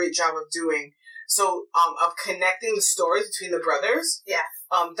such a great job of doing. So, of connecting the stories between the brothers. Yeah.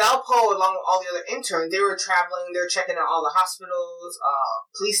 Dal Po, along with all the other interns, they were traveling, they were checking out all the hospitals,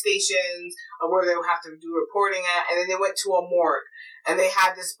 police stations, where they would have to do reporting at, and then they went to a morgue, and they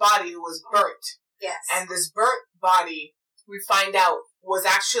had this body who was burnt. Yes. And this burnt body, we find out, was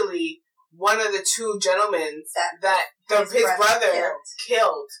actually one of the two gentlemen that his brother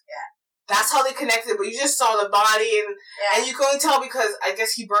killed. Yeah. That's how they connected, but you just saw the body, and you couldn't tell because I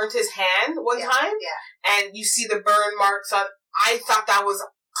guess he burnt his hand one time, and you see the burn marks on. I thought that was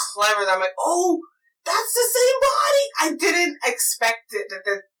clever. I'm like, oh, that's the same body. I didn't expect it that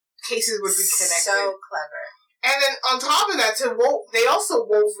the cases would be connected. So clever. And then on top of that, they also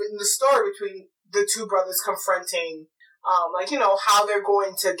wove in the story between the two brothers confronting. How they're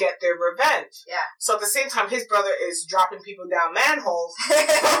going to get their revenge. Yeah. So at the same time, his brother is dropping people down manholes.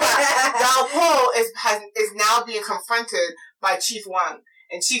 Dal Po is now being confronted by Chief Wang.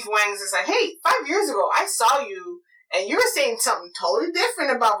 And Chief Wang is like, "Hey, 5 years ago, I saw you, and you were saying something totally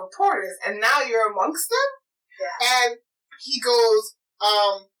different about reporters, and now you're amongst them?" Yeah. And he goes,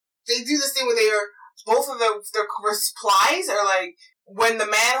 they do this thing where both of their replies are like, when the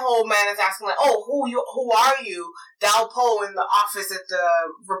manhole man is asking, like, "Oh, who are you?" Dal Po in the office at the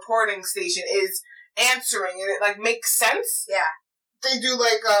reporting station is answering, and it like makes sense. Yeah. they do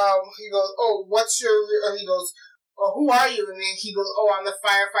like, he goes, oh, what's your, he goes, oh, who are you? And then he goes, oh, I'm the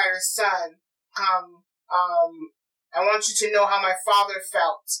firefighter's son. I want you to know how my father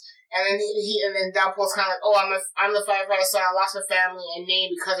felt. And then and then Downpour's kind of like, oh, I'm the firefighter's son. I lost my family and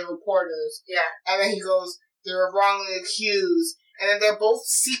name because of reporters. Yeah. And then he goes, they were wrongly accused. And then they're both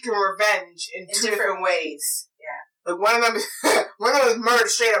seeking revenge in two different ways. Yeah. Like one of them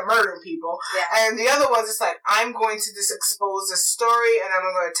is straight up murdering people. Yeah. And the other one's just like, I'm going to just expose this story and I'm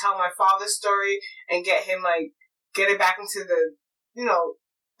going to tell my father's story and get him, like, get it back into the,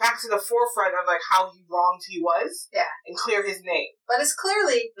 back to the forefront of, like, how wronged he was. Yeah. And clear his name. But it's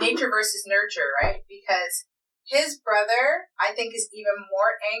clearly nature versus nurture, right? Because his brother, I think, is even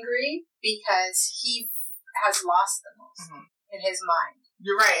more angry because he has lost the most in his mind.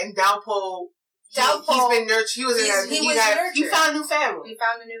 You're right. And Dalpo, he's been nurtured. He was nurtured. He found a new family. He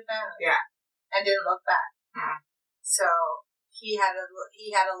found a new family. Yeah. And didn't look back. Mm. So he had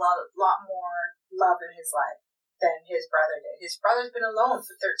a lot more love in his life than his brother did. His brother's been alone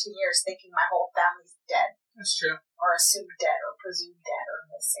for 13 years thinking my whole family's dead. That's true. Or assumed dead or presumed dead or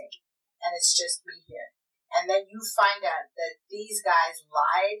missing. And it's just me here. And then you find out that these guys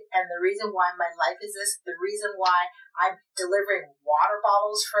lied, and the reason why my life is this, the reason why I'm delivering water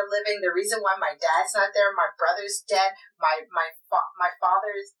bottles for a living, the reason why my dad's not there, my brother's dead, my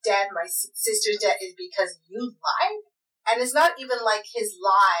father's dead, my sister's dead, is because you lied. And it's not even like his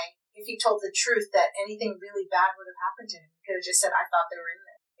lie, if he told the truth, that anything really bad would have happened to him. He could have just said, I thought they were in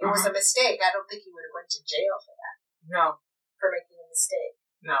there. It was a mistake. I don't think he would have went to jail for that. No. For making a mistake.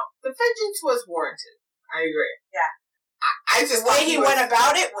 No. The vengeance was warranted. I agree. Yeah. I just the way he went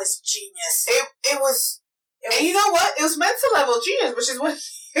about it was genius. It was, and you know what? It was Mensa level genius, which is what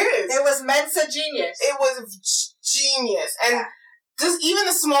it is. It was Mensa genius. It was genius. And just even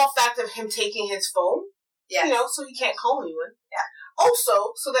the small fact of him taking his phone, so he can't call anyone. Yeah.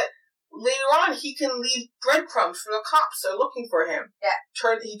 Also, so that later on he can leave breadcrumbs for the cops that are looking for him. Yeah.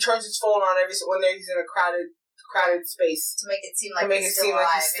 He turns his phone on when he's in a crowded space. To make it seem like he's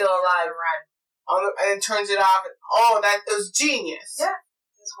still alive. And then turns it off. And, that was genius. Yeah.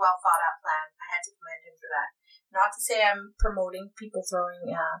 It was a well thought out plan. I had to commend him for that. Not to say I'm promoting people throwing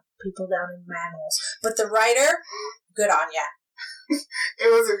people down in manholes, but the writer, good on ya. It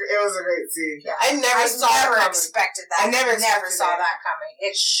was a great scene. Yeah. I never expected that. I never saw that coming.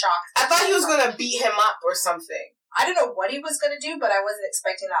 It shocked me. I thought he was going to beat him up or something. I don't know what he was going to do, but I wasn't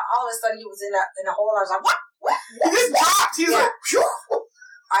expecting that. All of a sudden, he was in a hole, and I was like, what? He just dropped. He was like, phew.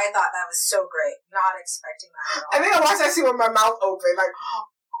 I thought that was so great. Not expecting that at all. I think I watched that scene with my mouth open. Like,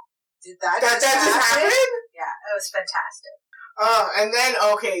 did that just happen? Yeah, it was fantastic. And then,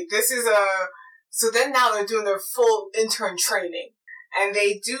 this is so then now they're doing their full intern training. And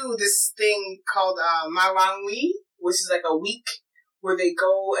they do this thing called Marangwi, which is like a week where they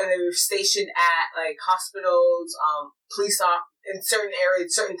go and they're stationed at like hospitals, police off in certain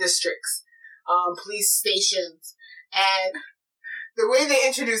areas, certain districts, police stations. And the way they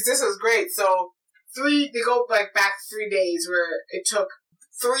introduced this was great. So they go back 3 days where it took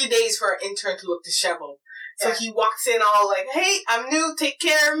 3 days for an intern to look disheveled. So he walks in all like, "Hey, I'm new. Take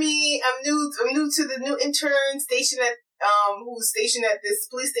care of me. I'm new to the new intern stationed at who's stationed at this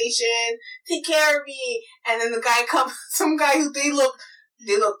police station. Take care of me." And then the guy comes, some guy who they look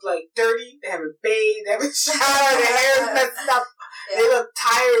like dirty. They haven't bathed. They haven't showered. Their hair is messed up. Yeah. They look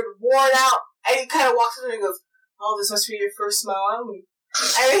tired, worn out. And he kind of walks in and he goes, "Oh, this must be your first smile on me."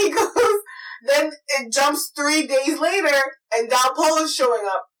 And he goes, then it jumps 3 days later, and Dalpo is showing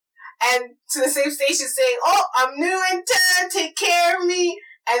up. And to the same station saying, "Oh, I'm new intern, take care of me."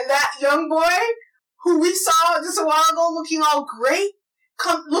 And that young boy, who we saw just a while ago looking all great,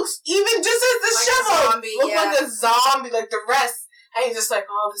 looks even just as disheveled. Looks like a zombie, like the rest. And he's just like,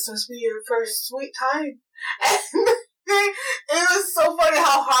 "Oh, this must be your first sweet time." And it was so funny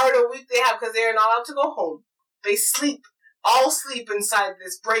how hard a week they have because they're not allowed to go home. They all sleep inside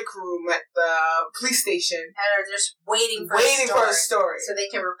this break room at the police station. And are just waiting for a story. So they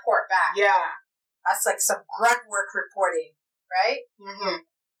can report back. Yeah. That's like some grunt work reporting, right? Mm-hmm.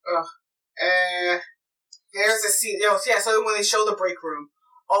 There's a scene. So when they show the break room,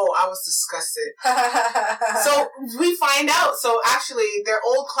 I was disgusted. So we find out, actually their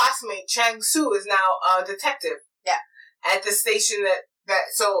old classmate, Chang Su, is now a detective. Yeah. At the station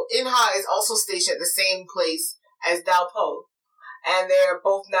so Inha is also stationed at the same place as Dalpo. And they're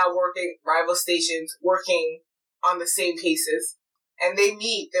both now working rival stations, working on the same cases. And they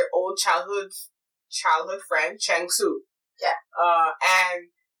meet their old childhood friend, Chang Su. Yeah. And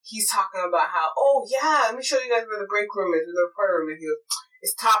he's talking about how, let me show you guys where the break room is, where the reporter room is. He goes,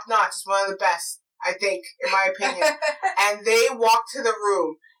 "It's top notch. It's one of the best. I think, in my opinion. And they walk to the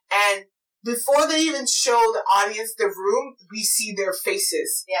room, and before they even show the audience the room, we see their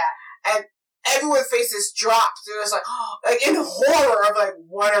faces. Yeah. And everyone's faces dropped. They're just like, oh, like in horror of like,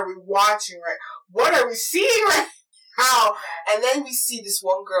 what are we watching right? What are we seeing right now? And then we see this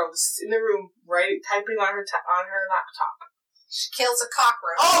one girl just in the room, typing on her laptop. She kills a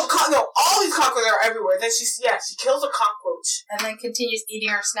cockroach. Oh no! All these cockroaches are everywhere. Then she kills a cockroach. And then continues eating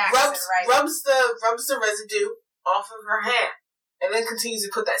her snacks Rubs and writing. rubs the residue off of her hand, and then continues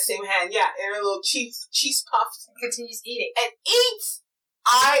to put that same hand, in her little cheese puffs. And continues eating. And eats.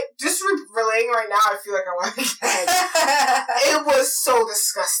 Just relaying right now, I feel like I want to get It was so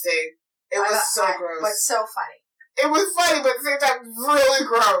disgusting. It was so gross. But so funny. It was funny, but at the same time, really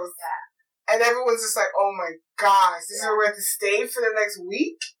gross. Yeah. And everyone's just like, oh my gosh, this is where we have to stay for the next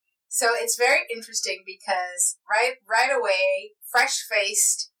week? So it's very interesting because right away,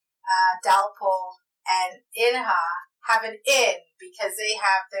 fresh-faced Dalpole and Inha have an in because they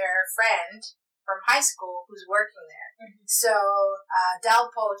have their friend from high school who's working there. Mm-hmm. So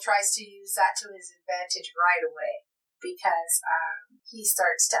Dalpole tries to use that to his advantage right away because he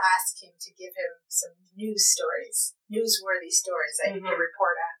starts to ask him to give him some newsworthy stories that he can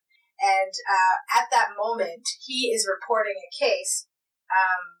report on. And at that moment, he is reporting a case,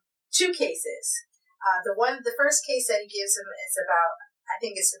 2 cases. The first case that he gives him is about, I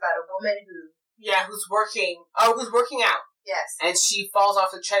think it's about a woman who... Yeah, who's working out. Yes. And she falls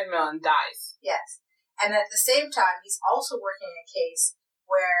off the treadmill and dies. Yes. And at the same time, he's also working a case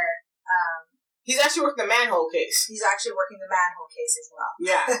where... he's actually working the manhole case. He's actually working the manhole case as well.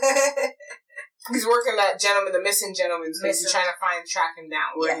 Yeah. He's working that gentleman, the missing gentleman's case, and trying to track him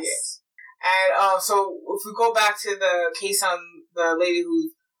down where he is. And so if we go back to the case on the lady who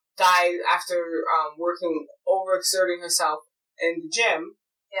died after overexerting herself in the gym.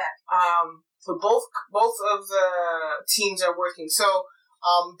 Yeah. So both of the teams are working. So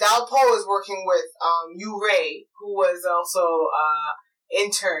Dalpole is working with Yu Ray, who was also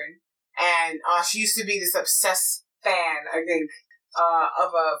intern, and she used to be this obsessed fan, I think,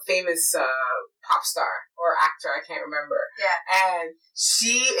 of a famous pop star or actor, I can't remember. Yeah. And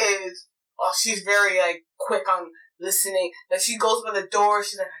she's very like quick on listening. Like she goes by the door,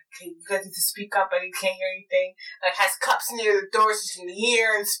 she's like, okay, you guys need to speak up, I can't hear anything. Like has cups near the door so she can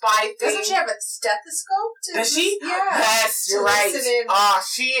hear and spy things. Doesn't she have a stethoscope? Does she? Yeah. Yes, you're right.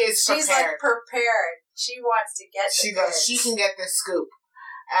 She is prepared. She's like prepared. She wants to get she can get this scoop.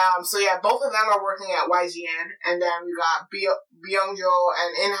 So yeah, both of them are working at YGN, and then we got Byung-jo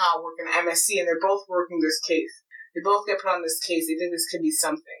and Inha working at MSC, and they're both working this case. They both get put on this case. They think this could be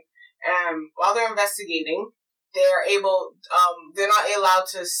something. While they're investigating, they're not allowed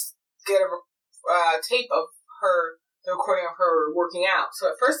to get a tape of the recording of her working out. So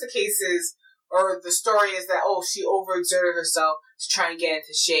at first the story is that, she overexerted herself to try and get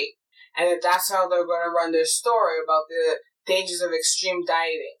into shape. And that's how they're going to run their story about the dangers of extreme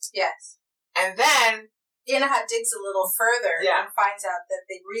dieting. Yes. And then Inha digs a little further and finds out that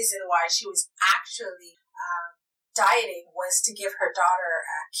the reason why she was actually dieting was to give her daughter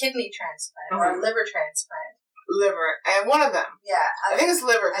a kidney transplant or a liver transplant. Liver. And one of them. Yeah. I think it's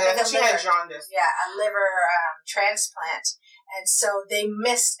liver, because I think she had jaundice. Yeah, a liver transplant. And so they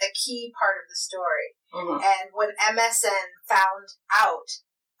missed a key part of the story. Mm-hmm. And when MSN found out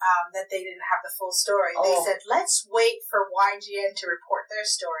that they didn't have the full story, they said, let's wait for YGN to report their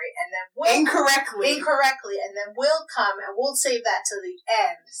story, and then we'll... Incorrectly, and then we'll come and we'll save that to the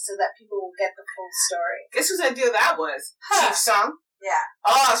end so that people will get the full story. Guess whose idea that was? Chief Sung?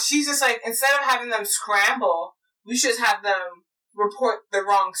 Yeah. She's just like, instead of having them scramble, we should have them report the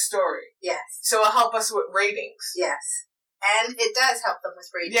wrong story. Yes. So it'll help us with ratings. Yes. And it does help them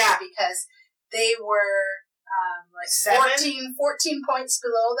with ratings because they were... 14 points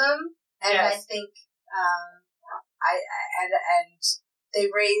below them, and I think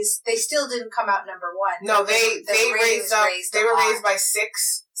they still didn't come out number one. No, they raised raised by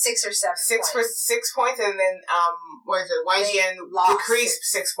 6 or 7 6 points, and then YGN decreased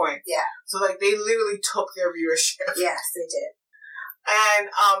 6 points. Yeah, so they literally took their viewership. Yes, they did. And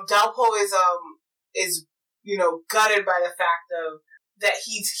Dalpole is gutted by the fact of that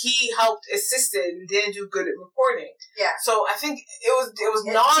he helped assisted and didn't do good at reporting. Yeah. So I think it was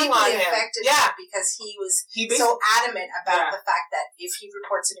gnawing on him. Him because he was so adamant about the fact that if he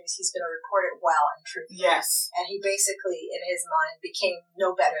reports the news, he's going to report it well and truthfully. Yes. And he basically, in his mind, became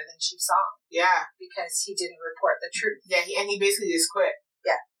no better than Chief Song. Yeah. Because he didn't report the truth. Yeah, he basically just quit.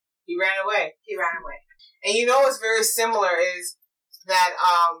 Yeah. He ran away. And what's very similar is that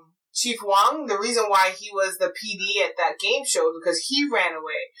Chief Wang, the reason why he was the PD at that game show because he ran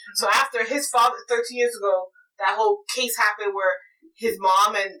away. Mm-hmm. So after his father, 13 years ago, that whole case happened where his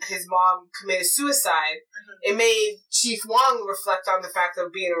mom committed suicide. Mm-hmm. It made Chief Wang reflect on the fact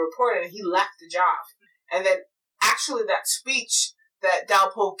of being a reporter, and he left the job. And then actually that speech that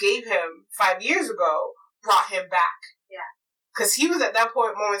Dalpo gave him 5 years ago brought him back. Yeah. Because he was at that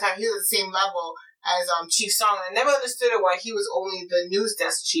moment in time, he was at the same level as Chief Song. I never understood it why he was only the news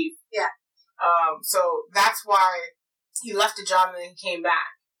desk chief. Yeah. So that's why he left the job and then came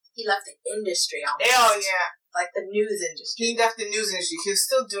back. He left the industry almost. Oh, yeah. Like the news industry. He left the news industry. He was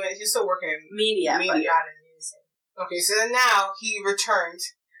still working in media. But not in news. Okay, so then now he returned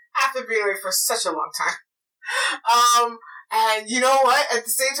after being away for such a long time. And you know what? At the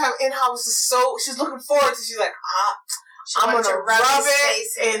same time, In-Ha was she's looking forward to, she's like, I'm going to rub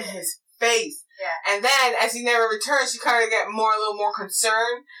it in his face. Yeah. And then, as he never returned, she kind of got a little more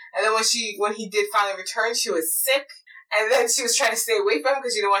concerned. And then when he did finally return, she was sick. And then she was trying to stay away from him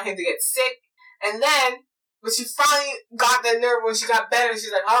because she didn't want him to get sick. And then, when she finally got the nerve, when she got better,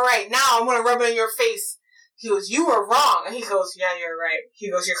 she's like, all right, now I'm going to rub it in your face. He goes, you were wrong. And he goes, yeah, you're right. He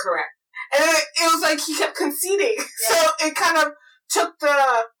goes, you're correct. And then it was like he kept conceding. Yeah. So it kind of took the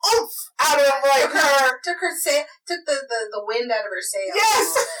oomph out of took the wind out of her sails. Yes.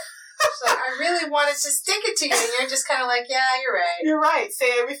 She's like, I really wanted to stick it to you, and you're just kind of like, yeah, you're right. You're right.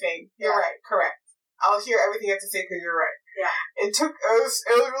 Say everything. You're right. Correct. I'll hear everything you have to say because you're right. Yeah. It was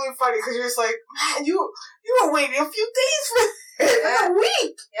really funny because you're just like, man, you were waiting a few days for this. Yeah. A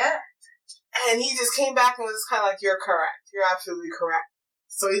week. Yeah. And he just came back and was kind of like, you're correct. You're absolutely correct.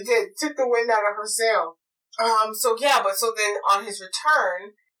 So he did. Took the wind out of her sail. So then on his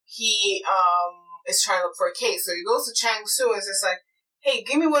return, he is trying to look for a case. So he goes to Chang Su and is just like, hey,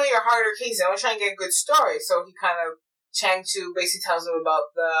 give me one of your harder cases. I want to try and get a good story. So he Chang Su basically tells him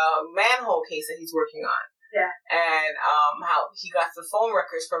about the manhole case that he's working on. Yeah. And how he got the phone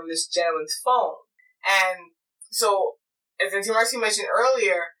records from this gentleman's phone. And so, as Auntie Marcy mentioned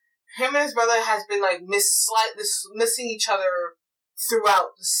earlier, him and his brother has been like missing each other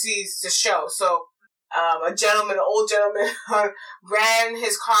throughout the show. So, an old gentleman, ran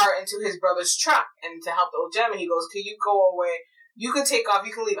his car into his brother's truck, and to help the old gentleman, he goes, "Can you go away? You can take off.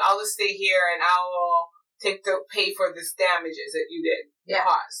 You can leave. I'll just stay here, and I will pay for this damages that you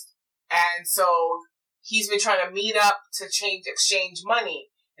caused." And so he's been trying to meet up to exchange money,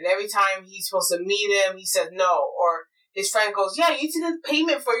 and every time he's supposed to meet him, he says no, or his friend goes, yeah, you need to get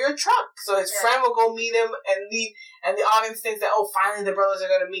payment for your truck. So his friend will go meet him and leave, and the audience thinks that, finally the brothers are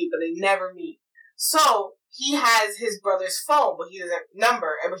going to meet, but they never meet. So he has his brother's phone, but he doesn't know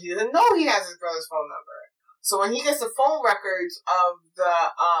he has his brother's phone number. So when he gets the phone records of the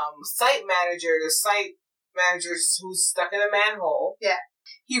site manager who's stuck in a manhole,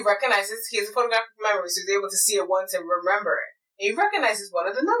 he recognizes, he has a photographic memory, so he's able to see it once and remember it. And he recognizes one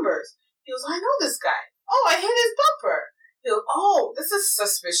of the numbers. He goes, I know this guy. Oh, I hit his bumper. He goes, this is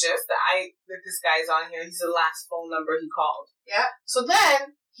suspicious that this guy is on here. He's the last phone number he called. Yeah. So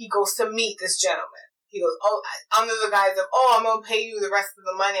then he goes to meet this gentleman. He goes, under the guise of, I'm going to pay you the rest of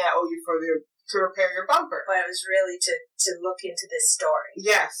the money I owe you to repair your bumper. But it was really to look into this story.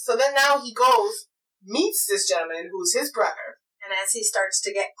 Yes. So then now he goes, meets this gentleman who's his brother. And as he starts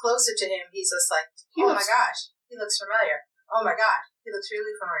to get closer to him, he's just like, my gosh, he looks familiar. Oh my God, he looks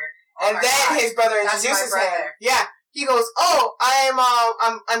really familiar. And then his brother introduces him. Yeah. He goes,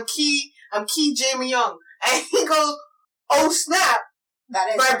 I'm Key Jamie Young. And he goes, oh snap. That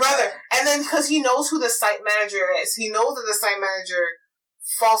is my brother. And then because he knows who the site manager is, he knows that the site manager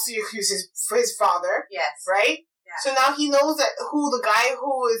falsely accuses his father. Yes. Right? Yeah. So now he knows that who the guy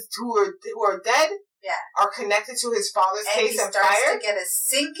who are dead are connected to his father's case and fire. And he starts to get a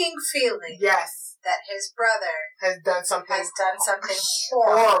sinking feeling. Yes. That his brother has done something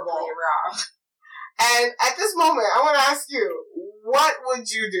horribly wrong. And at this moment, I want to ask you, what would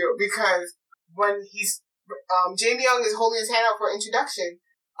you do? Because when Jamie Young is holding his hand out for introduction,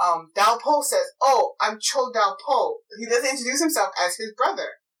 Dalpo says, I'm Cho Dalpo. He doesn't introduce himself as his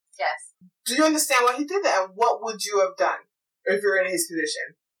brother. Yes. Do you understand why he did that? And what would you have done if you're in his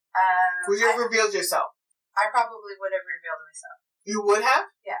position? Would you have revealed yourself? I probably would have revealed myself. You would have?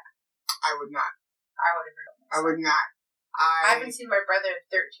 Yeah. I would not. I would have revealed myself. I would not. I haven't seen my brother in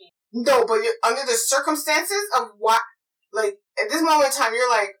 13. No, but under the circumstances of what, like, at this moment in time, you're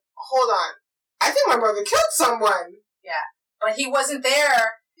like, hold on. I think my brother killed someone. Yeah. But he wasn't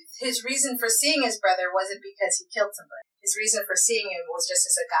there. His reason for seeing his brother wasn't because he killed somebody. His reason for seeing him was just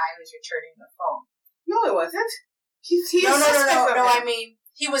as a guy who's returning the phone. No, it wasn't. No. I mean,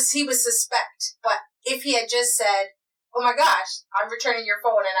 he was suspect. But if he had just said, oh my gosh, I'm returning your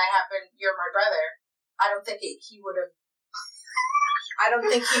phone and you're my brother, I don't think he would have. I don't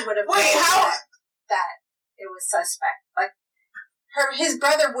think he would have. Wait, how? That it was suspect. Like his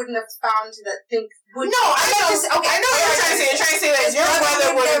brother wouldn't have found that thing. No, I know. Okay, I know what you're trying to say. You're trying to say that your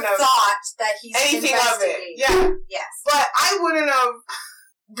brother wouldn't have thought that he's anything of it. Yeah. Yes. But I wouldn't have,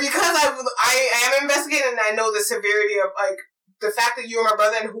 because I am investigating and I know the severity of like the fact that you're my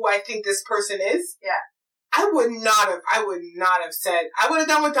brother and who I think this person is. Yeah. I would not have said. I would have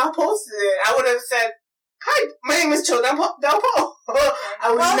done what Del posted it. I would have said, "Hi, my name is Cho Del Po."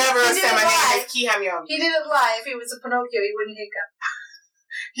 I would never have said my name is Ki Ham Young. He didn't lie. If he was a Pinocchio, he wouldn't hiccup.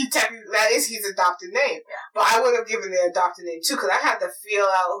 He technically, that is his adopted name. Yeah. But I would have given the adopted name too, because I had to feel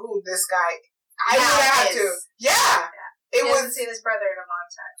out who this guy. I would have had to. Yeah. He hasn't seen his brother in a long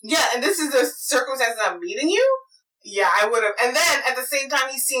time. Yeah, and this is the circumstances I'm meeting you. Yeah, I would have. And then at the same time,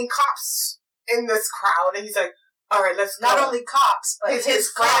 he's seeing cops in this crowd, and he's like, "All right, let's go." Not only cops, but his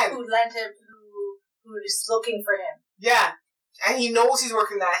friend cop who lent him, who is looking for him. Yeah, and he knows he's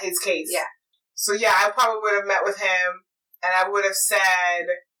working at his case. Yeah. So yeah, I probably would have met with him, and I would have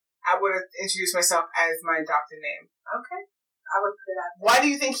introduced myself as my adopted name. Okay, I would put it out there. Why do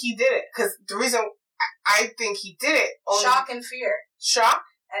you think he did it? Because the reason I think he did it, shock and fear. Shock.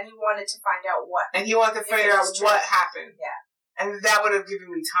 And he wanted to find out what. And he wanted to figure out what happened. Yeah. And that would have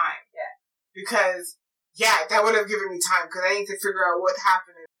given me time. Yeah. Because, that would have given me time. Because I need to figure out what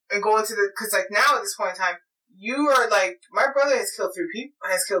happened. And go into because like now at this point in time, you are like, my brother has killed 2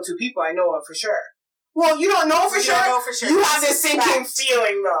 people I know of for sure. Well, you don't know for sure. You don't know for sure. You have this sinking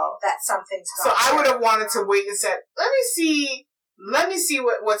feeling though. That something's gone. So I would have wanted to wait and said, let me see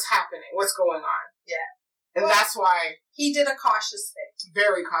what's happening, what's going on. Yeah. And that's why he did a cautious thing.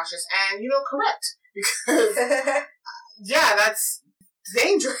 Very cautious. And, correct. Because, that's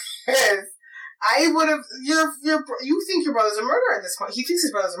dangerous. I would have, you think your brother's a murderer at this point. He thinks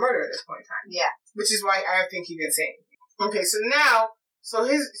his brother's a murderer at this point in time. Yeah. Which is why I think he didn't say anything. Okay, so now,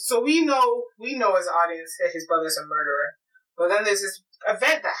 we know as an audience that his brother's a murderer. But then there's this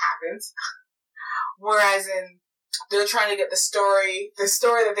event that happens, whereas they're trying to get the story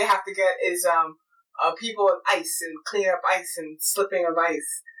that they have to get is, people with ice and clean up ice and slipping of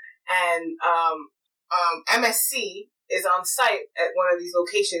ice. And MSC is on site at one of these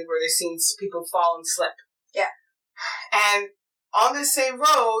locations where they're seeing people fall and slip. Yeah. And on this same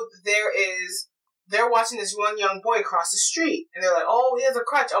road, they're watching this one young boy cross the street. And they're like, oh, he has a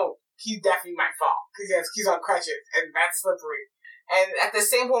crutch. Oh, he definitely might fall because he's on crutches and that's slippery. And at the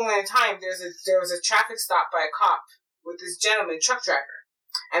same moment in time, there was a traffic stop by a cop with this gentleman, truck driver.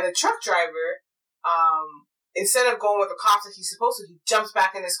 And the truck driver, instead of going with the cops like he's supposed to, he jumps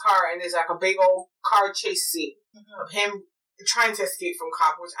back in his car and there's like a big old car chase scene of him trying to escape from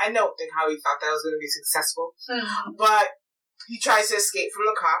cops, which I don't think how he thought that was going to be successful. But he tries to escape from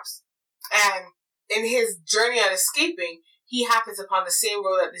the cops, and in his journey on escaping, he happens upon the same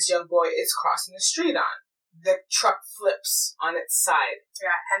road that this young boy is crossing the street on. The truck flips on its side.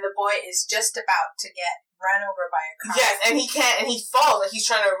 Yeah, and the boy is just about to get run over by a car. Yes, and he can't, and he falls. Like he's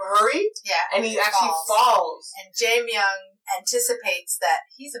trying to hurry. Yeah, and he actually falls. And Jae Myung anticipates that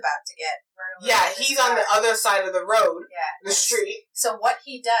he's about to get run over. Yeah, he's on the other side of the road. Yeah, the street. So what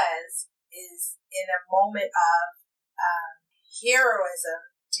he does is, in a moment of heroism,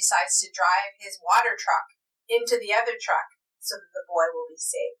 decides to drive his water truck into the other truck so that the boy will be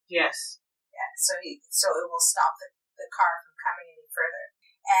safe. Yes. Yeah. So it will stop the car from coming any further.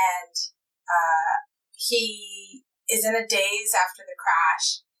 And he is in a daze after the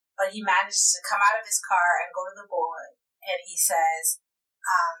crash, but he manages to come out of his car and go to the boy, and he says,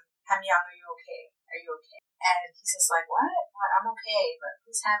 Ham Young, are you okay? Are you okay? And he says, like, what? I'm okay, but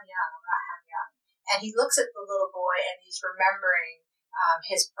who's Ham Young? I'm not Ham Young. And he looks at the little boy, and he's remembering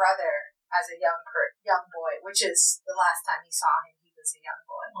his brother as a young boy, which is the last time he saw him, he was a young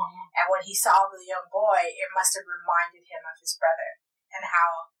boy. Mm-hmm. And when he saw the young boy, it must have reminded him of his brother and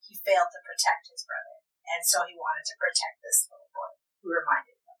how he failed to protect his brother. And so he wanted to protect this little boy who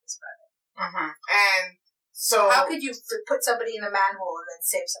reminded him of his brother. Mm-hmm. And so how could you put somebody in a manhole and then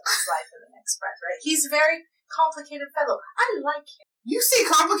save somebody's life in the next breath, right? He's a very complicated fellow. I like him. You say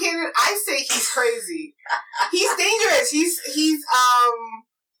complicated, I say he's crazy. He's dangerous. He's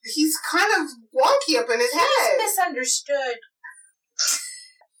kind of wonky up in his head. He's misunderstood.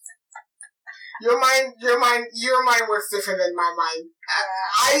 Your mind works different than my mind.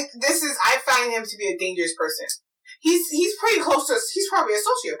 I find him to be a dangerous person. He's pretty close to, he's probably a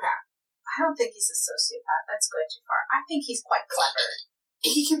sociopath. I don't think he's a sociopath. That's going too far. I think he's quite clever.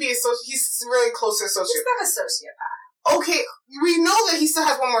 He can be he's really close to a sociopath. He's not a sociopath. Okay, we know that he still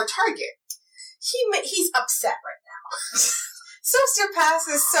has one more target. He's upset right now. Sociopath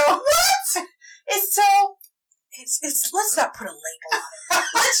is so what? It's so it's let's not put a label on it.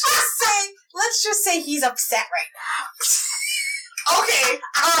 Let's just say he's upset right now. Okay,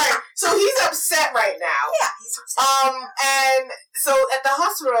 alright. So he's upset right now. Yeah, he's upset. And so at the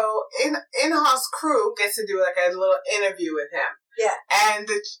hospital, in-house crew gets to do like a little interview with him. Yeah. And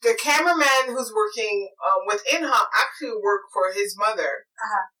the cameraman who's working with in-house actually worked for his mother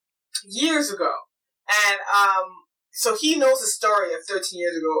years ago. And so he knows the story of 13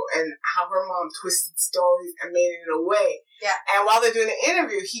 years ago and how her mom twisted stories and made it away. Yeah. And while they're doing the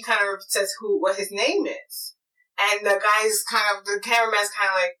interview, he kind of says what his name is. And the cameraman's kind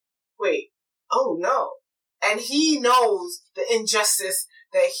of like, wait, oh no. And he knows the injustice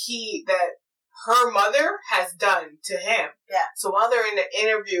that her mother has done to him. Yeah. So while they're in the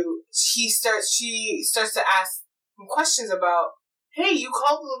interview, she starts to ask him questions about, hey, you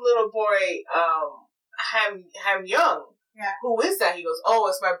called the little boy, Ham Young. Yeah. Who is that? He goes, oh,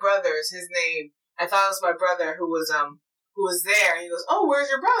 it's my brother. It's his name. I thought it was my brother who was there. And he goes, oh, where's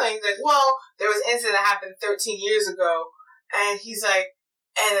your brother? And he's like, well, there was an incident that happened 13 years ago. And he's like,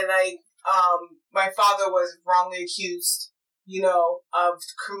 my father was wrongly accused, of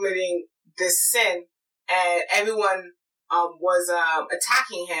committing this sin. And everyone, was,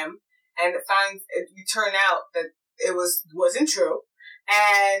 attacking him. And it turned out that it wasn't true.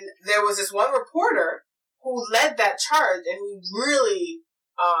 And there was this one reporter who led that charge and who really,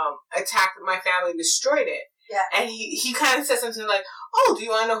 attacked my family and destroyed it. Yeah. And he kind of said something like, oh, do you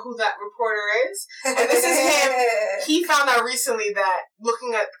want to know who that reporter is? And this is him. He found out recently that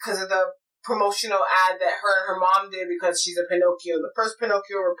because of the promotional ad that her and her mom did because she's a Pinocchio, the first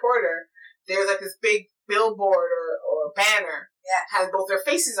Pinocchio reporter, there was like this big billboard or banner had both their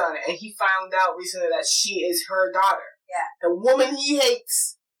faces on it. And he found out recently that she is her daughter. Yeah. The woman he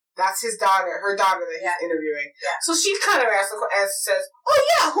hates, that's her daughter that he's interviewing. Yeah. So she kind of says, oh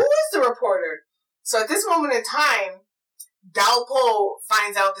yeah, who is the reporter? So at this moment in time, Dalpo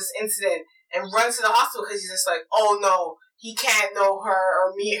finds out this incident and runs to the hospital because he's just like, oh no, he can't know her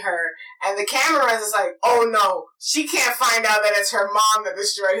or meet her. And the cameraman is like, oh no, she can't find out that it's her mom that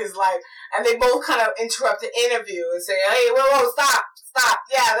destroyed his life. And they both kind of interrupt the interview and say, hey, whoa, stop.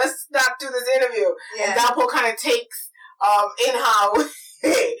 Yeah, let's not do this interview. Yeah. And Dalpo kind of takes in-house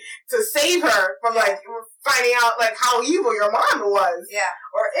to save her from finding out like how evil your mom was. Yeah.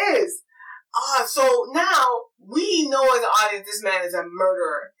 Or is. So now we know as an audience this man is a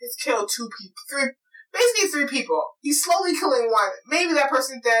murderer. He's killed basically three people. He's slowly killing one. Maybe that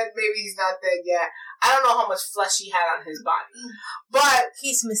person's dead, maybe he's not dead yet. I don't know how much flesh he had on his body. But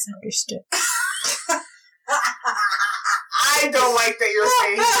he's misunderstood. I don't like that you're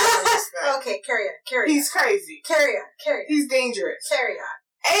saying he's misunderstood. Okay, carry on. He's crazy. Carry on. He's dangerous. Carry on.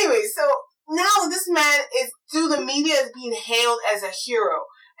 Anyway, so now this man is, through the media, is being hailed as a hero.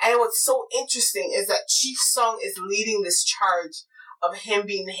 And what's so interesting is that Chief Sung is leading this charge of him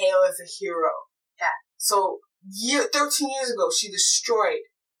being hailed as a hero. Yeah. So 13 years ago, she destroyed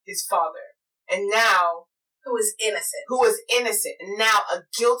his father. And now... Who was innocent. And now a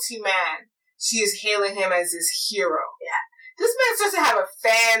guilty man, she is hailing him as his hero. Yeah. This man starts to have a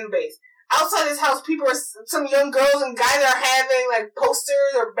fan base. Outside his house, some young girls and guys are having like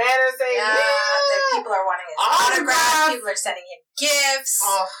posters or banners saying, that people are wanting his autograph. People are sending him gifts.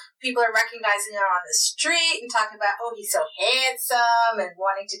 People are recognizing him on the street and talking about, oh, he's so handsome, and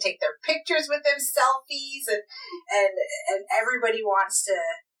wanting to take their pictures with him, selfies, and everybody wants to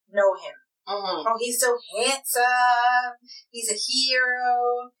know him. Mm-hmm. Oh, he's so handsome. He's a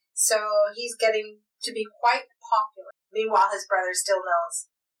hero. So he's getting to be quite popular. Meanwhile, his brother still knows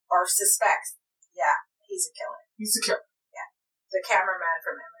or suspects, he's a killer. Yeah. The cameraman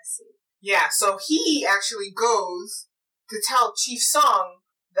from MSC. Yeah, so he actually goes to tell Chief Song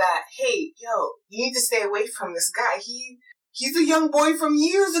that, hey, yo, you need to stay away from this guy. He's a young boy from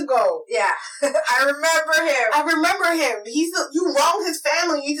years ago. Yeah. I remember him. You wronged his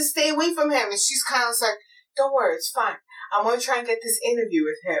family. You need to stay away from him. And she's kind of like, don't worry, it's fine. I'm going to try and get this interview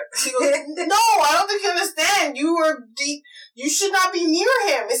with him. He goes, no, I don't think you understand. You should not be near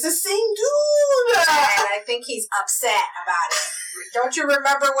him. It's the same dude. And I think he's upset about it. Don't you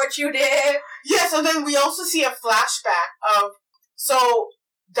remember what you did? Yeah, so then we also see a flashback of, so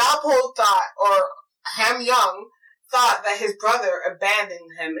Dalpo thought, or Ham Young thought that his brother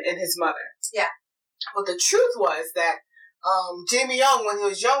abandoned him and his mother. Yeah. But the truth was that Jamie Young, when he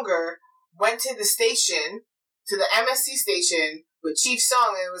was younger, went to the station, to the MSC station with Chief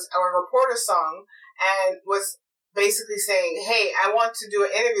Song, and it was a reporter song, and was basically saying, hey, I want to do an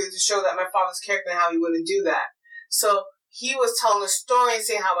interview to show that my father's character and how he wouldn't do that. So he was telling a story and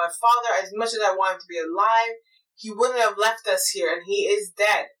saying how my father, as much as I wanted to be alive, he wouldn't have left us here, and he is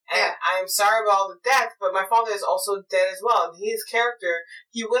dead. And I'm sorry about all the death, but my father is also dead as well. And his character,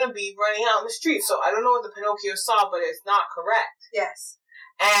 he wouldn't be running out in the street. So I don't know what the Pinocchio saw, but it's not correct. Yes.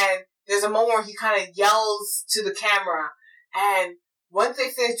 And there's a moment where he kind of yells to the camera, and once they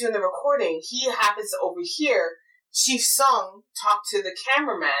finish doing the recording, he happens to overhear Chief Sung talk to the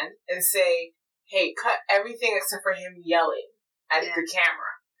cameraman and say, hey, cut everything except for him yelling at the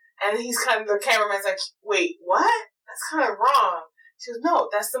camera. And the cameraman's like, wait, what? That's kind of wrong. She goes, no,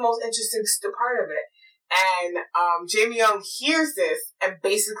 that's the most interesting part of it. And Jamie Young hears this and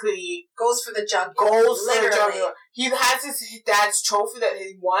basically goes for the jugular. He has his dad's trophy that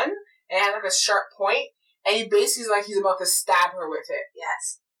he won, and it had like a sharp point, and he basically is like he's about to stab her with it.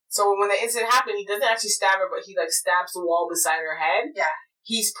 Yes. So when the incident happened, he doesn't actually stab her, but he like stabs the wall beside her head. Yeah.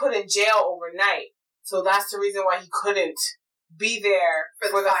 He's put in jail overnight, so that's the reason why he couldn't be there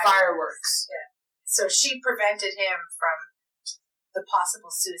for the fireworks. Yeah. So she prevented him from the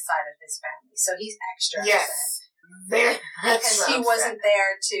possible suicide of his family. So he's extra upset. Very because he wasn't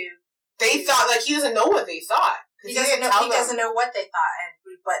there to. They thought like he doesn't know what they thought. He doesn't know what they thought,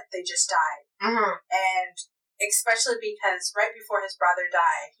 but they just died. Mm-hmm. And especially because right before his brother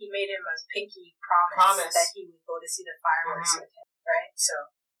died, he made him a pinky promise that he would go to see the fireworks with him. Right, so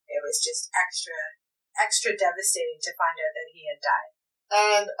it was just extra devastating to find out that he had died.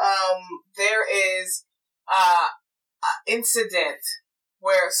 And there is incident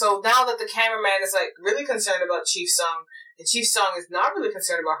where, so now that the cameraman is like really concerned about Chief Sung, and Chief Sung is not really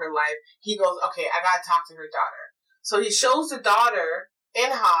concerned about her life, he goes, okay, I gotta talk to her daughter. So he shows the daughter,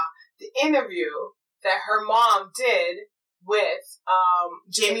 In-ha, the interview that her mom did with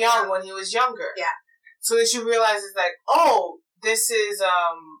Jamie Young when he was younger. Yeah. So then she realizes like, this is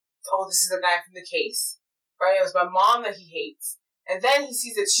the guy from the case, right? It was my mom that he hates. And then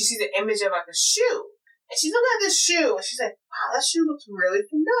she sees an image of like a shoe. And she's looking at this shoe, and she's like, wow, that shoe looks really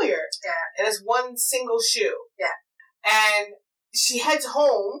familiar. Yeah. And it's one single shoe. Yeah. And she heads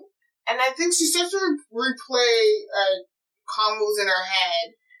home, and I think she starts to replay combos in her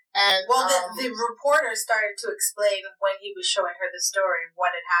head. And the reporter started to explain when he was showing her the story,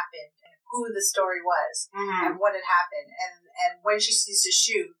 what had happened, and who the story was, and what had happened. And when she sees the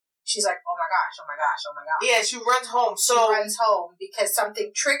shoe, she's like, oh my gosh, oh my gosh, oh my gosh. Yeah, she runs home. She runs home because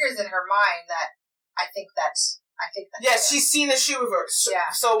something triggers in her mind that I think that's yeah, she's seen the shoe before.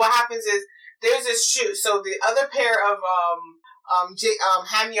 So what happens is there's this shoe. So the other pair of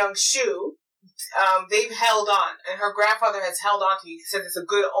Ham Young's shoe, they've held on, and her grandfather has held on to it. He said it's a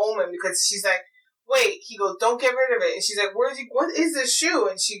good omen because she's like, wait, he goes, don't get rid of it. And she's like, what is this shoe?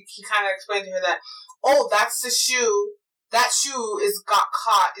 And he kind of explained to her that, that's the shoe. That shoe got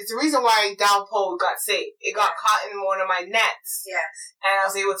caught. It's the reason why Dalpo got saved. It got caught in one of my nets. Yes. And I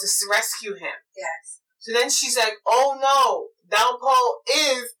was able to rescue him. Yes. So then she's like, oh no, Dalpo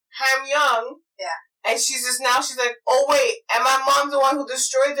is Ham Young. Yeah. And she's like, oh wait, and my mom's the one who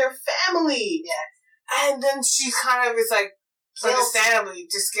destroyed their family. Yes. And then she kind of is like, understandably,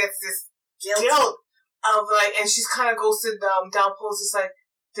 just gets this guilt of like, and she's kind of goes to Dalpo's just like,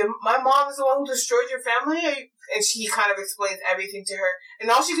 my mom is the one who destroyed your family? And he kind of explains everything to her.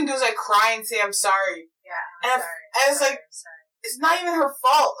 And all she can do is like cry and say, I'm sorry. Yeah, and it's like, it's not even her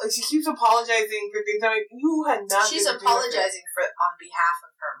fault. Like, she keeps apologizing for things. I'm like, you had nothing She's to do with it. apologizing on behalf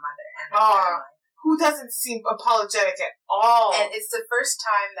of her mother and her family. Who doesn't seem apologetic at all? And it's the first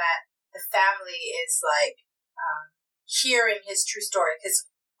time that the family is like hearing his true story, because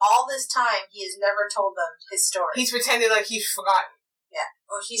all this time he has never told them his story. He's pretended like he's forgotten. Yeah,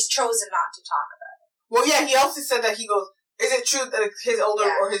 or he's chosen not to talk about it. Well, yeah, he also said that he goes, is it true that his older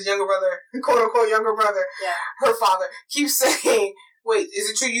or his younger brother, quote unquote younger brother, her father, keeps saying, wait,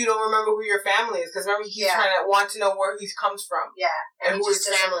 is it true you don't remember who your family is? Because remember, he's trying to want to know where he comes from. Yeah. And who his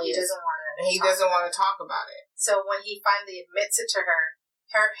family is. He doesn't want to. And he doesn't want to talk about it. So when he finally admits it to her,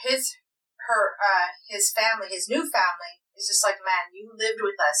 his family, his new family, is just like, man, you lived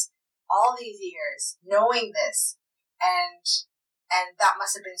with us all these years, knowing this, and that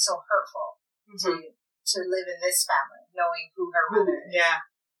must have been so hurtful to live in this family, knowing who her mother is. Yeah.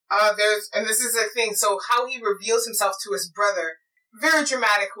 And this is the thing. So how he reveals himself to his brother, very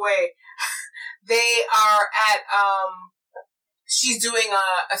dramatic way. They are at she's doing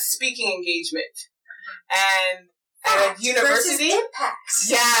a speaking engagement, and at a university. Versus impact.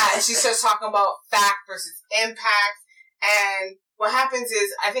 Yeah, and she starts talking about fact versus impact. And what happens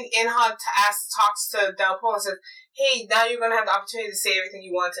is, I think In-ha talks to Dalpo and says, hey, now you're going to have the opportunity to say everything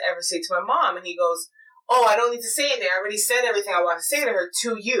you wanted to ever say to my mom. And he goes, oh, I don't need to say anything. I already said everything I want to say to her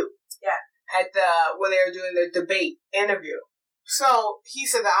to you. Yeah. When they were doing the debate interview. So he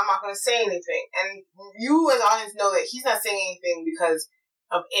said that I'm not going to say anything. And you as audience know that he's not saying anything because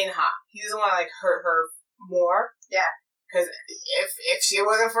of Inha. He doesn't want to, like, hurt her more. Yeah. Because if she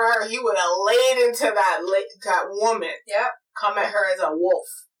wasn't for her, he would have laid into that woman. Yeah. Come at her as a wolf.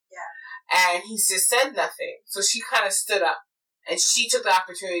 Yeah. And he just said nothing. So she kind of stood up. And she took the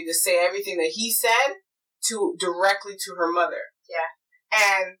opportunity to say everything that he said directly to her mother. Yeah.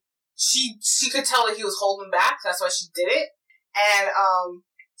 And she could tell that he was holding back. So that's why she did it. And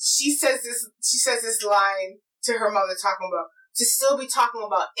she says this line to her mother, talking about, to still be talking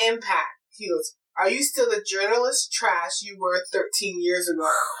about impact. He goes, "Are you still the journalist trash you were 13 years ago?"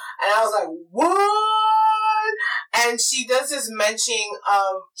 And I was like, what? And she does this mentioning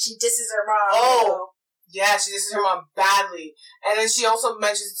of... She disses her mom. Oh, yeah, she disses her mom badly. And then she also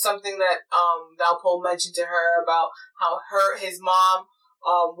mentions something that Dalpole mentioned to her about how his mom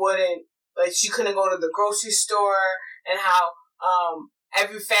wouldn't, like, she couldn't go to the grocery store, and how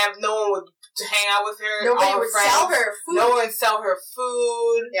no one would hang out with her. Nobody would sell her food. No one would sell her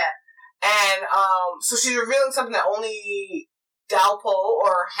food. Yeah. And so she's revealing something that only Dalpole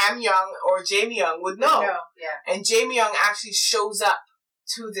or Hamyoung or Jamie Young would know. Yeah. And Jamie Young actually shows up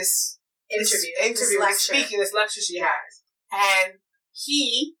to this interview, this lecture she has. And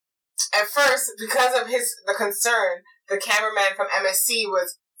he, at first, because of the concern, the cameraman from MSC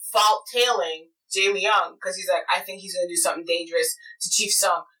was fault-tailing Jamie Young, because he's like, I think he's going to do something dangerous to Chief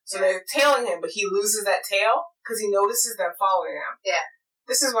Sung. So they're tailing him, but he loses that tail because he notices them following him. Yeah.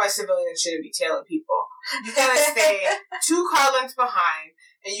 This is why civilians shouldn't be tailing people. You gotta stay 2 car lengths behind,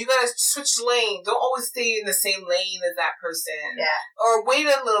 and you gotta switch lanes. Don't always stay in the same lane as that person. Yeah. Or wait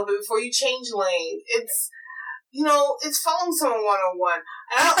a little bit before you change lanes. It's, it's following someone one-on-one.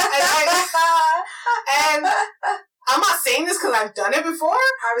 And I'm not saying this because I've done it before.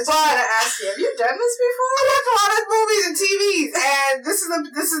 I was just going to ask you, have you done this before? I watch a lot of movies and TVs, and this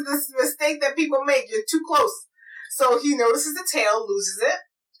is the mistake that people make. You're too close. So he notices the tail, loses it,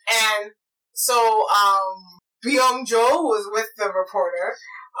 and so Byung Jo, who was with the reporter,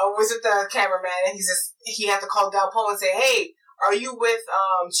 was with the cameraman, and he had to call Dalpole and say, "Hey, are you with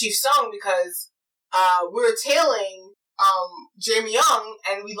Chief Sung, because we were tailing Jamie Young,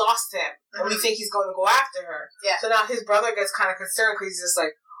 and we lost him, and we think he's going to go after her." Yeah. So now his brother gets kind of concerned because he's just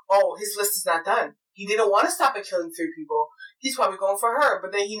like, "Oh, his list is not done. He didn't want to stop at killing 3 people. He's probably going for her."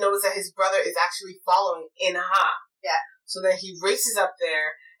 But then he noticed that his brother is actually following Inha. Yeah. So then he races up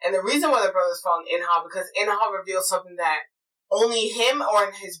there, and the reason why the brother's following Inha, because Inha reveals something that only him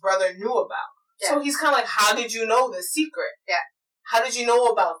or his brother knew about. Yeah. So he's kind of like, how did you know this secret? Yeah. How did you know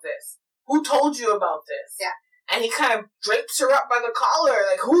about this? Who told you about this? Yeah. And he kind of drapes her up by the collar,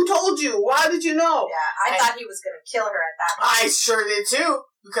 like, who told you? Why did you know? Yeah, I thought he was going to kill her at that point. I sure did too,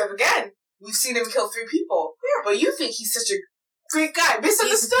 because again, we've seen him kill 3 people. Yeah. But you think he's such a great guy.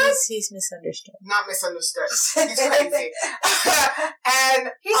 Misunderstood? He's misunderstood. Not misunderstood. He's crazy.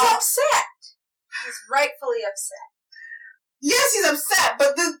 And he's upset. He's rightfully upset. Yes, he's upset,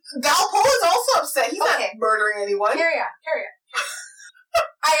 but the Dalpole is also upset. He's not murdering anyone. Carry on.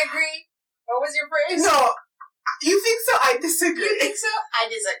 I agree. What was your phrase? No. You think so? I disagree. You think so? I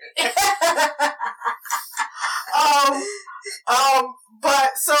disagree.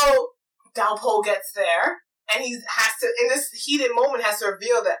 But so Dalpole gets there, and he has to, in this heated moment, has to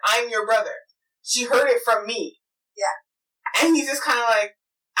reveal that I'm your brother. She heard it from me. Yeah. And he's just kind of like,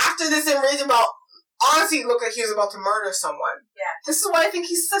 after this enraged about, honestly, it looked like he was about to murder someone. Yeah. This is why I think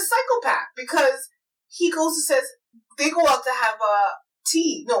he's a psychopath, because he goes and says, they go out to have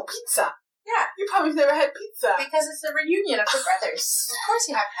pizza. Yeah. You probably never had pizza. Because it's a reunion of the brothers. Of course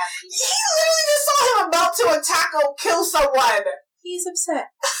you have to have pizza. He literally just saw him about to attack or kill someone. He's upset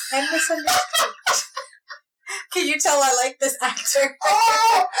and misunderstood. Can you tell I like this actor?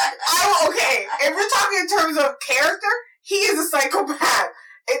 Okay. If we're talking in terms of character, he is a psychopath.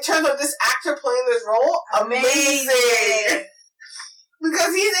 In terms of this actor playing this role, amazing.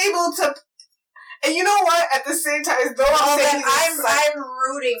 Because he's able to, and you know what? At the same time, though I'm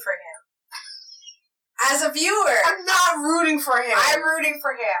rooting for him. As a viewer, I'm not rooting for him. I'm rooting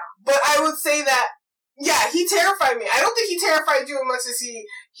for him. But I would say that, yeah, he terrified me. I don't think he terrified you as much as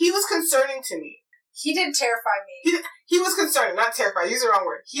he was concerning to me. He didn't terrify me. He was concerning, not terrified. Use the wrong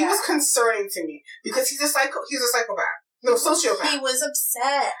word. He was concerning to me because he's a psychopath. No, sociopath. He was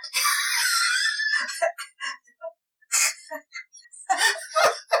upset.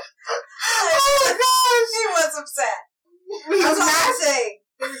 Oh my gosh! He was upset. That's what I'm saying.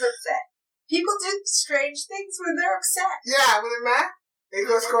 He was upset. People do strange things when they're upset. Yeah, when they're mad, they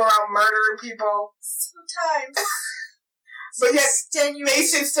just go around murdering people. Sometimes. But yet, they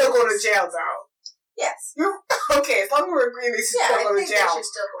should still go to jail, though. Yes. Okay, as long as we're agreeing they should Yeah, still I go to think they jail should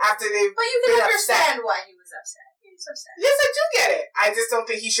still go. after they've But you can been understand why he was upset. He was upset. Yes, I do get it. I just don't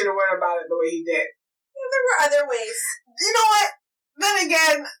think he should have went about it the way he did. Yeah, there were other ways. You know what? Then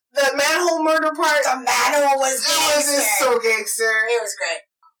again, the manhole murder part, The manhole was it was just so gangster. It was great.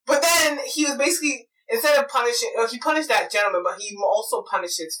 But then he was basically, instead of punishing, he punished that gentleman, but he also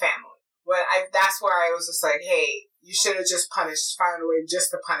punished his family. That's where I was just like, hey, you should have just found a way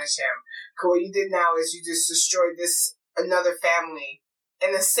just to punish him. Because what you did now is you just destroyed another family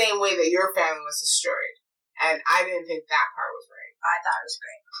in the same way that your family was destroyed. And I didn't think that part was right. I thought it was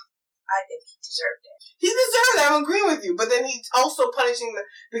great. I think he deserved it. He deserved it, I'm agreeing with you. But then he's also punishing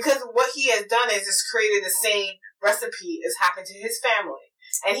because what he has done is just created the same recipe as happened to his family.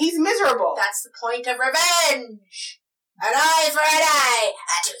 And he's miserable. That's the point of revenge. An eye for an eye,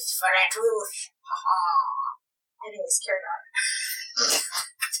 a tooth for a tooth. Ha ha. Anyways, carry on.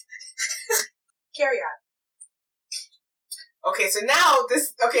 Carry on. Okay, so now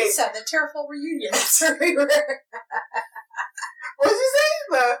okay. Pizza, the tearful reunion. That's everywhere. What did you say?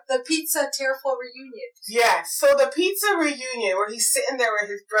 The pizza tearful reunion. Yeah, so the pizza reunion where he's sitting there with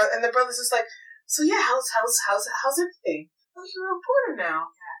his brother, and the brother's just like, so yeah, how's everything? Oh, you're a reporter now.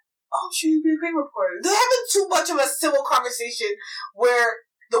 Yeah. Oh, I'm sure you'd be a great reporter. They're having too much of a civil conversation where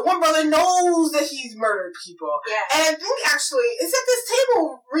the one brother knows that he's murdered people. Yeah. And I think actually, it's at this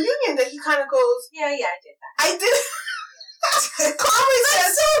table reunion that he kind of goes, Yeah, I did that. I did. Calmly says,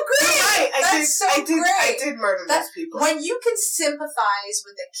 That's so great. You're right. I Great. did murder those people. When you can sympathize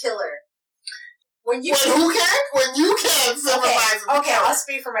with the killer. When you can sympathize with the Okay, killer. I'll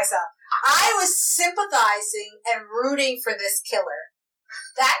speak for myself. I was sympathizing and rooting for this killer.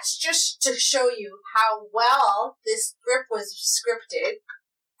 That's just to show you how well this script was scripted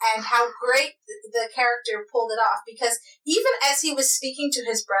and how great the character pulled it off. Because even as he was speaking to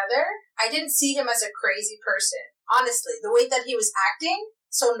his brother, I didn't see him as a crazy person. Honestly, the way that he was acting,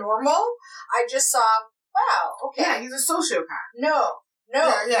 so normal, I just saw, wow, okay. Yeah, he's a sociopath. No,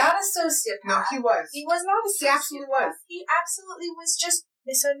 Yeah. not a sociopath. No, he was. He was not a sociopath. He absolutely was. He absolutely was just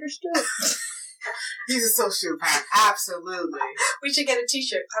misunderstood. He's a sociopath. Absolutely. We should get a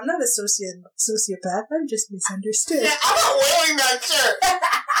t-shirt. I'm not a sociopath. I'm just misunderstood. Yeah, I'm not wearing that shirt.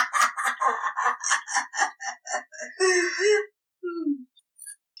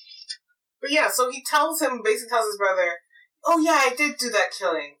 But yeah, so he basically tells his brother, oh yeah, I did do that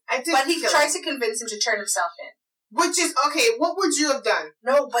killing. But he tries to convince him to turn himself in. Which is, okay, what would you have done?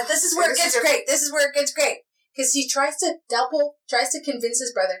 No, but this is where it gets great. This is where it gets great. Because he tries to convince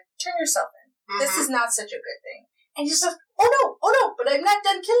his brother, turn yourself in. Mm-hmm. This is not such a good thing. And he's like, oh no, but I'm not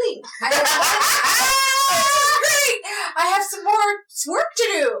done killing. This is great. I have some more work to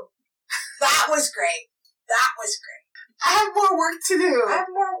do. That was great. I have more work to do. I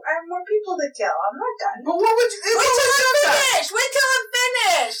have more people to kill. I'm not done. But what would you... Wait till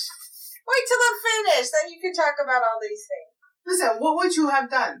I'm finished. Then you can talk about all these things. Listen, what would you have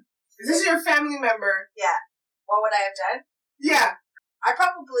done? Is this your family member? Yeah. What would I have done? Yeah. I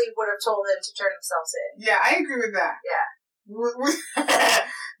probably would have told him to turn himself in. Yeah, I agree with that. Yeah.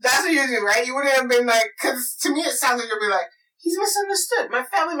 That's what you do, right? You wouldn't have been like, because to me it sounds like you'd be like, he's misunderstood. My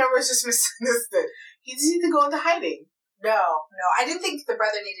family member is just misunderstood. He just needs to go into hiding. No. I didn't think the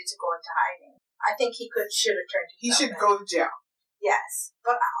brother needed to go into hiding. I think he should have turned himself in. He should go to jail. Yes.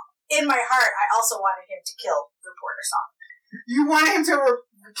 But in my heart, I also wanted him to kill reporter Song. You wanted him to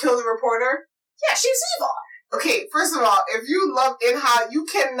kill the reporter? Yeah, she was evil. Okay, first of all, if you love Inha, you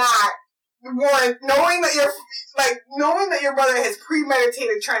cannot knowing that your brother has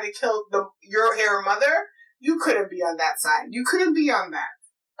premeditated trying to kill your mother, you couldn't be on that side. You couldn't be on that.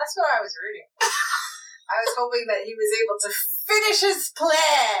 That's what I was rooting for. I was hoping that he was able to finish his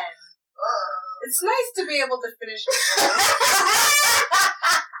plan. It's nice to be able to finish his plan.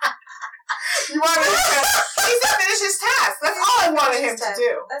 You wanted him to finish his task. That's all I wanted him to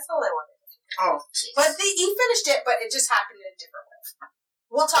do. That's all I wanted. Oh, jeez. But he finished it, but it just happened in a different way.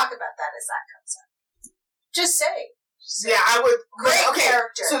 We'll talk about that as that comes up. Just say. Yeah, I would. Great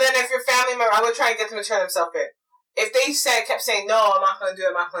character. So then if your family member, I would try and get them to turn themselves in. If they kept saying, no, I'm not going to do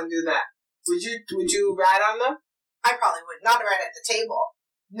it, I'm not going to do that, would you rat on them? I probably would. Not right at the table.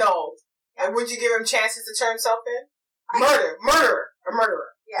 No. And would you give him chances to turn himself in? Murderer.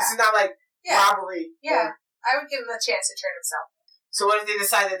 Yeah. This is not like robbery. Yeah. I would give him a chance to turn himself in. So what if they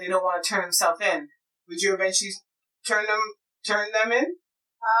decide that they don't want to turn themselves in? Would you eventually turn them in?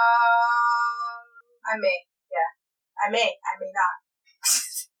 I may. Yeah. I may not.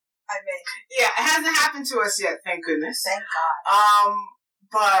 I may. Yeah, it hasn't happened to us yet, thank goodness. Thank God.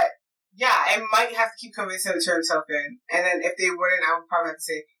 But yeah, I might have to keep convincing him to turn himself in. And then if they wouldn't, I would probably have to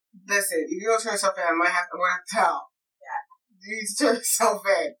say, Listen, if you don't turn yourself in, I'm gonna have to tell. Yeah. You need to turn yourself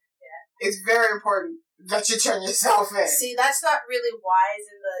in. Yeah. It's very important that you turn yourself in. See, that's not really wise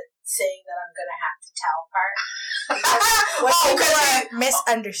in the saying that I'm gonna have to tell part. What people okay. are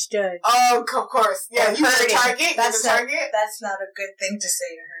misunderstood. Oh, of course. Yeah, Or you the hurting. target. That's You're the target. That's not a good thing to say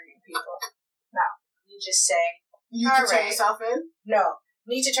to hurting people. No, you just say You need to turn Alright. yourself in. no.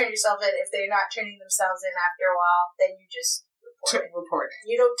 You need to turn yourself in. If they're not turning themselves in after a while, then you just report it.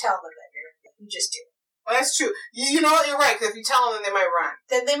 You don't tell them that you just do it. Well, that's true. You know what? You're right. Because if you tell them, then they might run.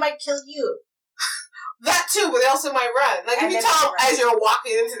 Then they might kill you. That too, but they also might run. Like And if you they tell might them run. as you're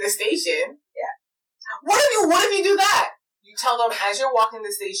walking into the station. Yeah. What if you do that? You tell them as you're walking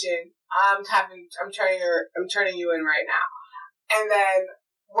the station, I'm turning you in right now. And then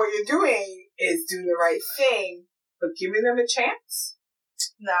what you're doing is doing the right thing, but giving them a chance.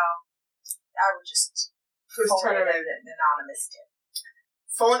 No. I would just Turn phone them it in. an anonymous tip.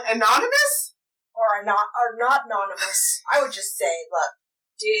 Phone anonymous? Or not anonymous. I would just say, look,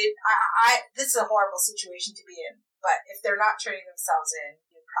 dude, I this is a horrible situation to be in, but if they're not turning themselves in,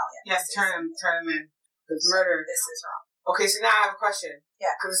 you probably have Yes, to say turn them in. Because something. murder. This is wrong. Okay, so now I have a question.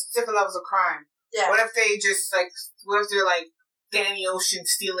 Yeah. Because it's different levels of crime. Yeah. What if they just what if they're like Danny Ocean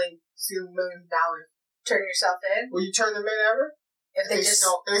stealing $1 million? Turn yourself in. Will you turn them in ever? If they just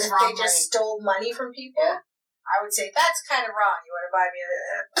stole money from people, Yeah. I would say that's kind of wrong. You want to buy me a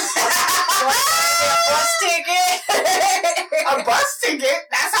bus ticket? A bus ticket?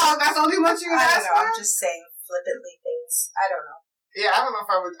 That's only what you I ask don't know. for? I'm just saying flippantly things. I don't know. Yeah, I don't know if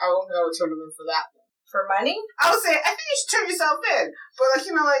I don't think I would turn them in for that. For money? I would say, I think you should turn yourself in. But I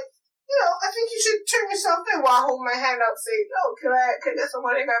think you should turn yourself in while I hold my hand up and say, can I get some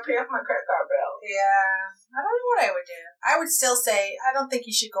money? I gotta pay off my credit card bill. Yeah. I don't know what I would do. I would still say, I don't think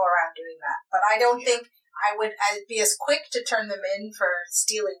you should go around doing that. But I don't think I'd be as quick to turn them in for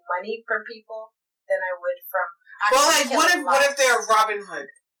stealing money from people than I would from actually killing what if lives. they're Robin Hood?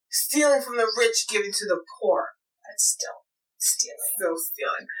 Stealing from the rich, giving to the poor. That's still stealing. Still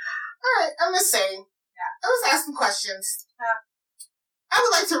stealing. Alright, I'm just saying. Yeah. I was asking questions. Yeah. I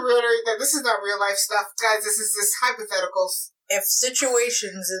would like to reiterate that this is not real life stuff. Guys, this is just hypotheticals. If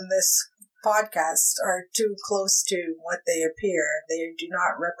situations in this podcast are too close to what they appear, they do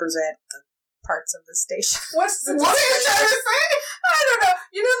not represent the parts of the station. What's the What are you disclaimer? trying to say? I don't know.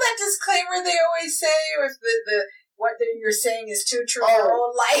 You know that disclaimer they always say with what you're saying is too true in your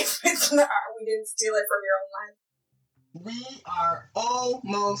own life. It's not. We didn't steal it from your own life. We are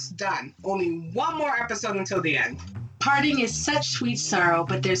almost done. Only one more episode until the end. Parting is such sweet sorrow,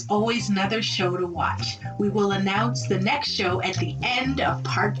 but there's always another show to watch. We will announce the next show at the end of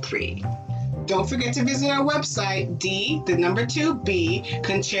part 3. Don't forget to visit our website, d2b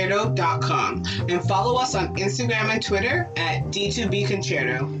concerto.com, and follow us on Instagram and Twitter at D2B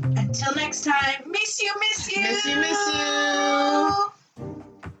Concerto. Until next time, miss you. Miss you.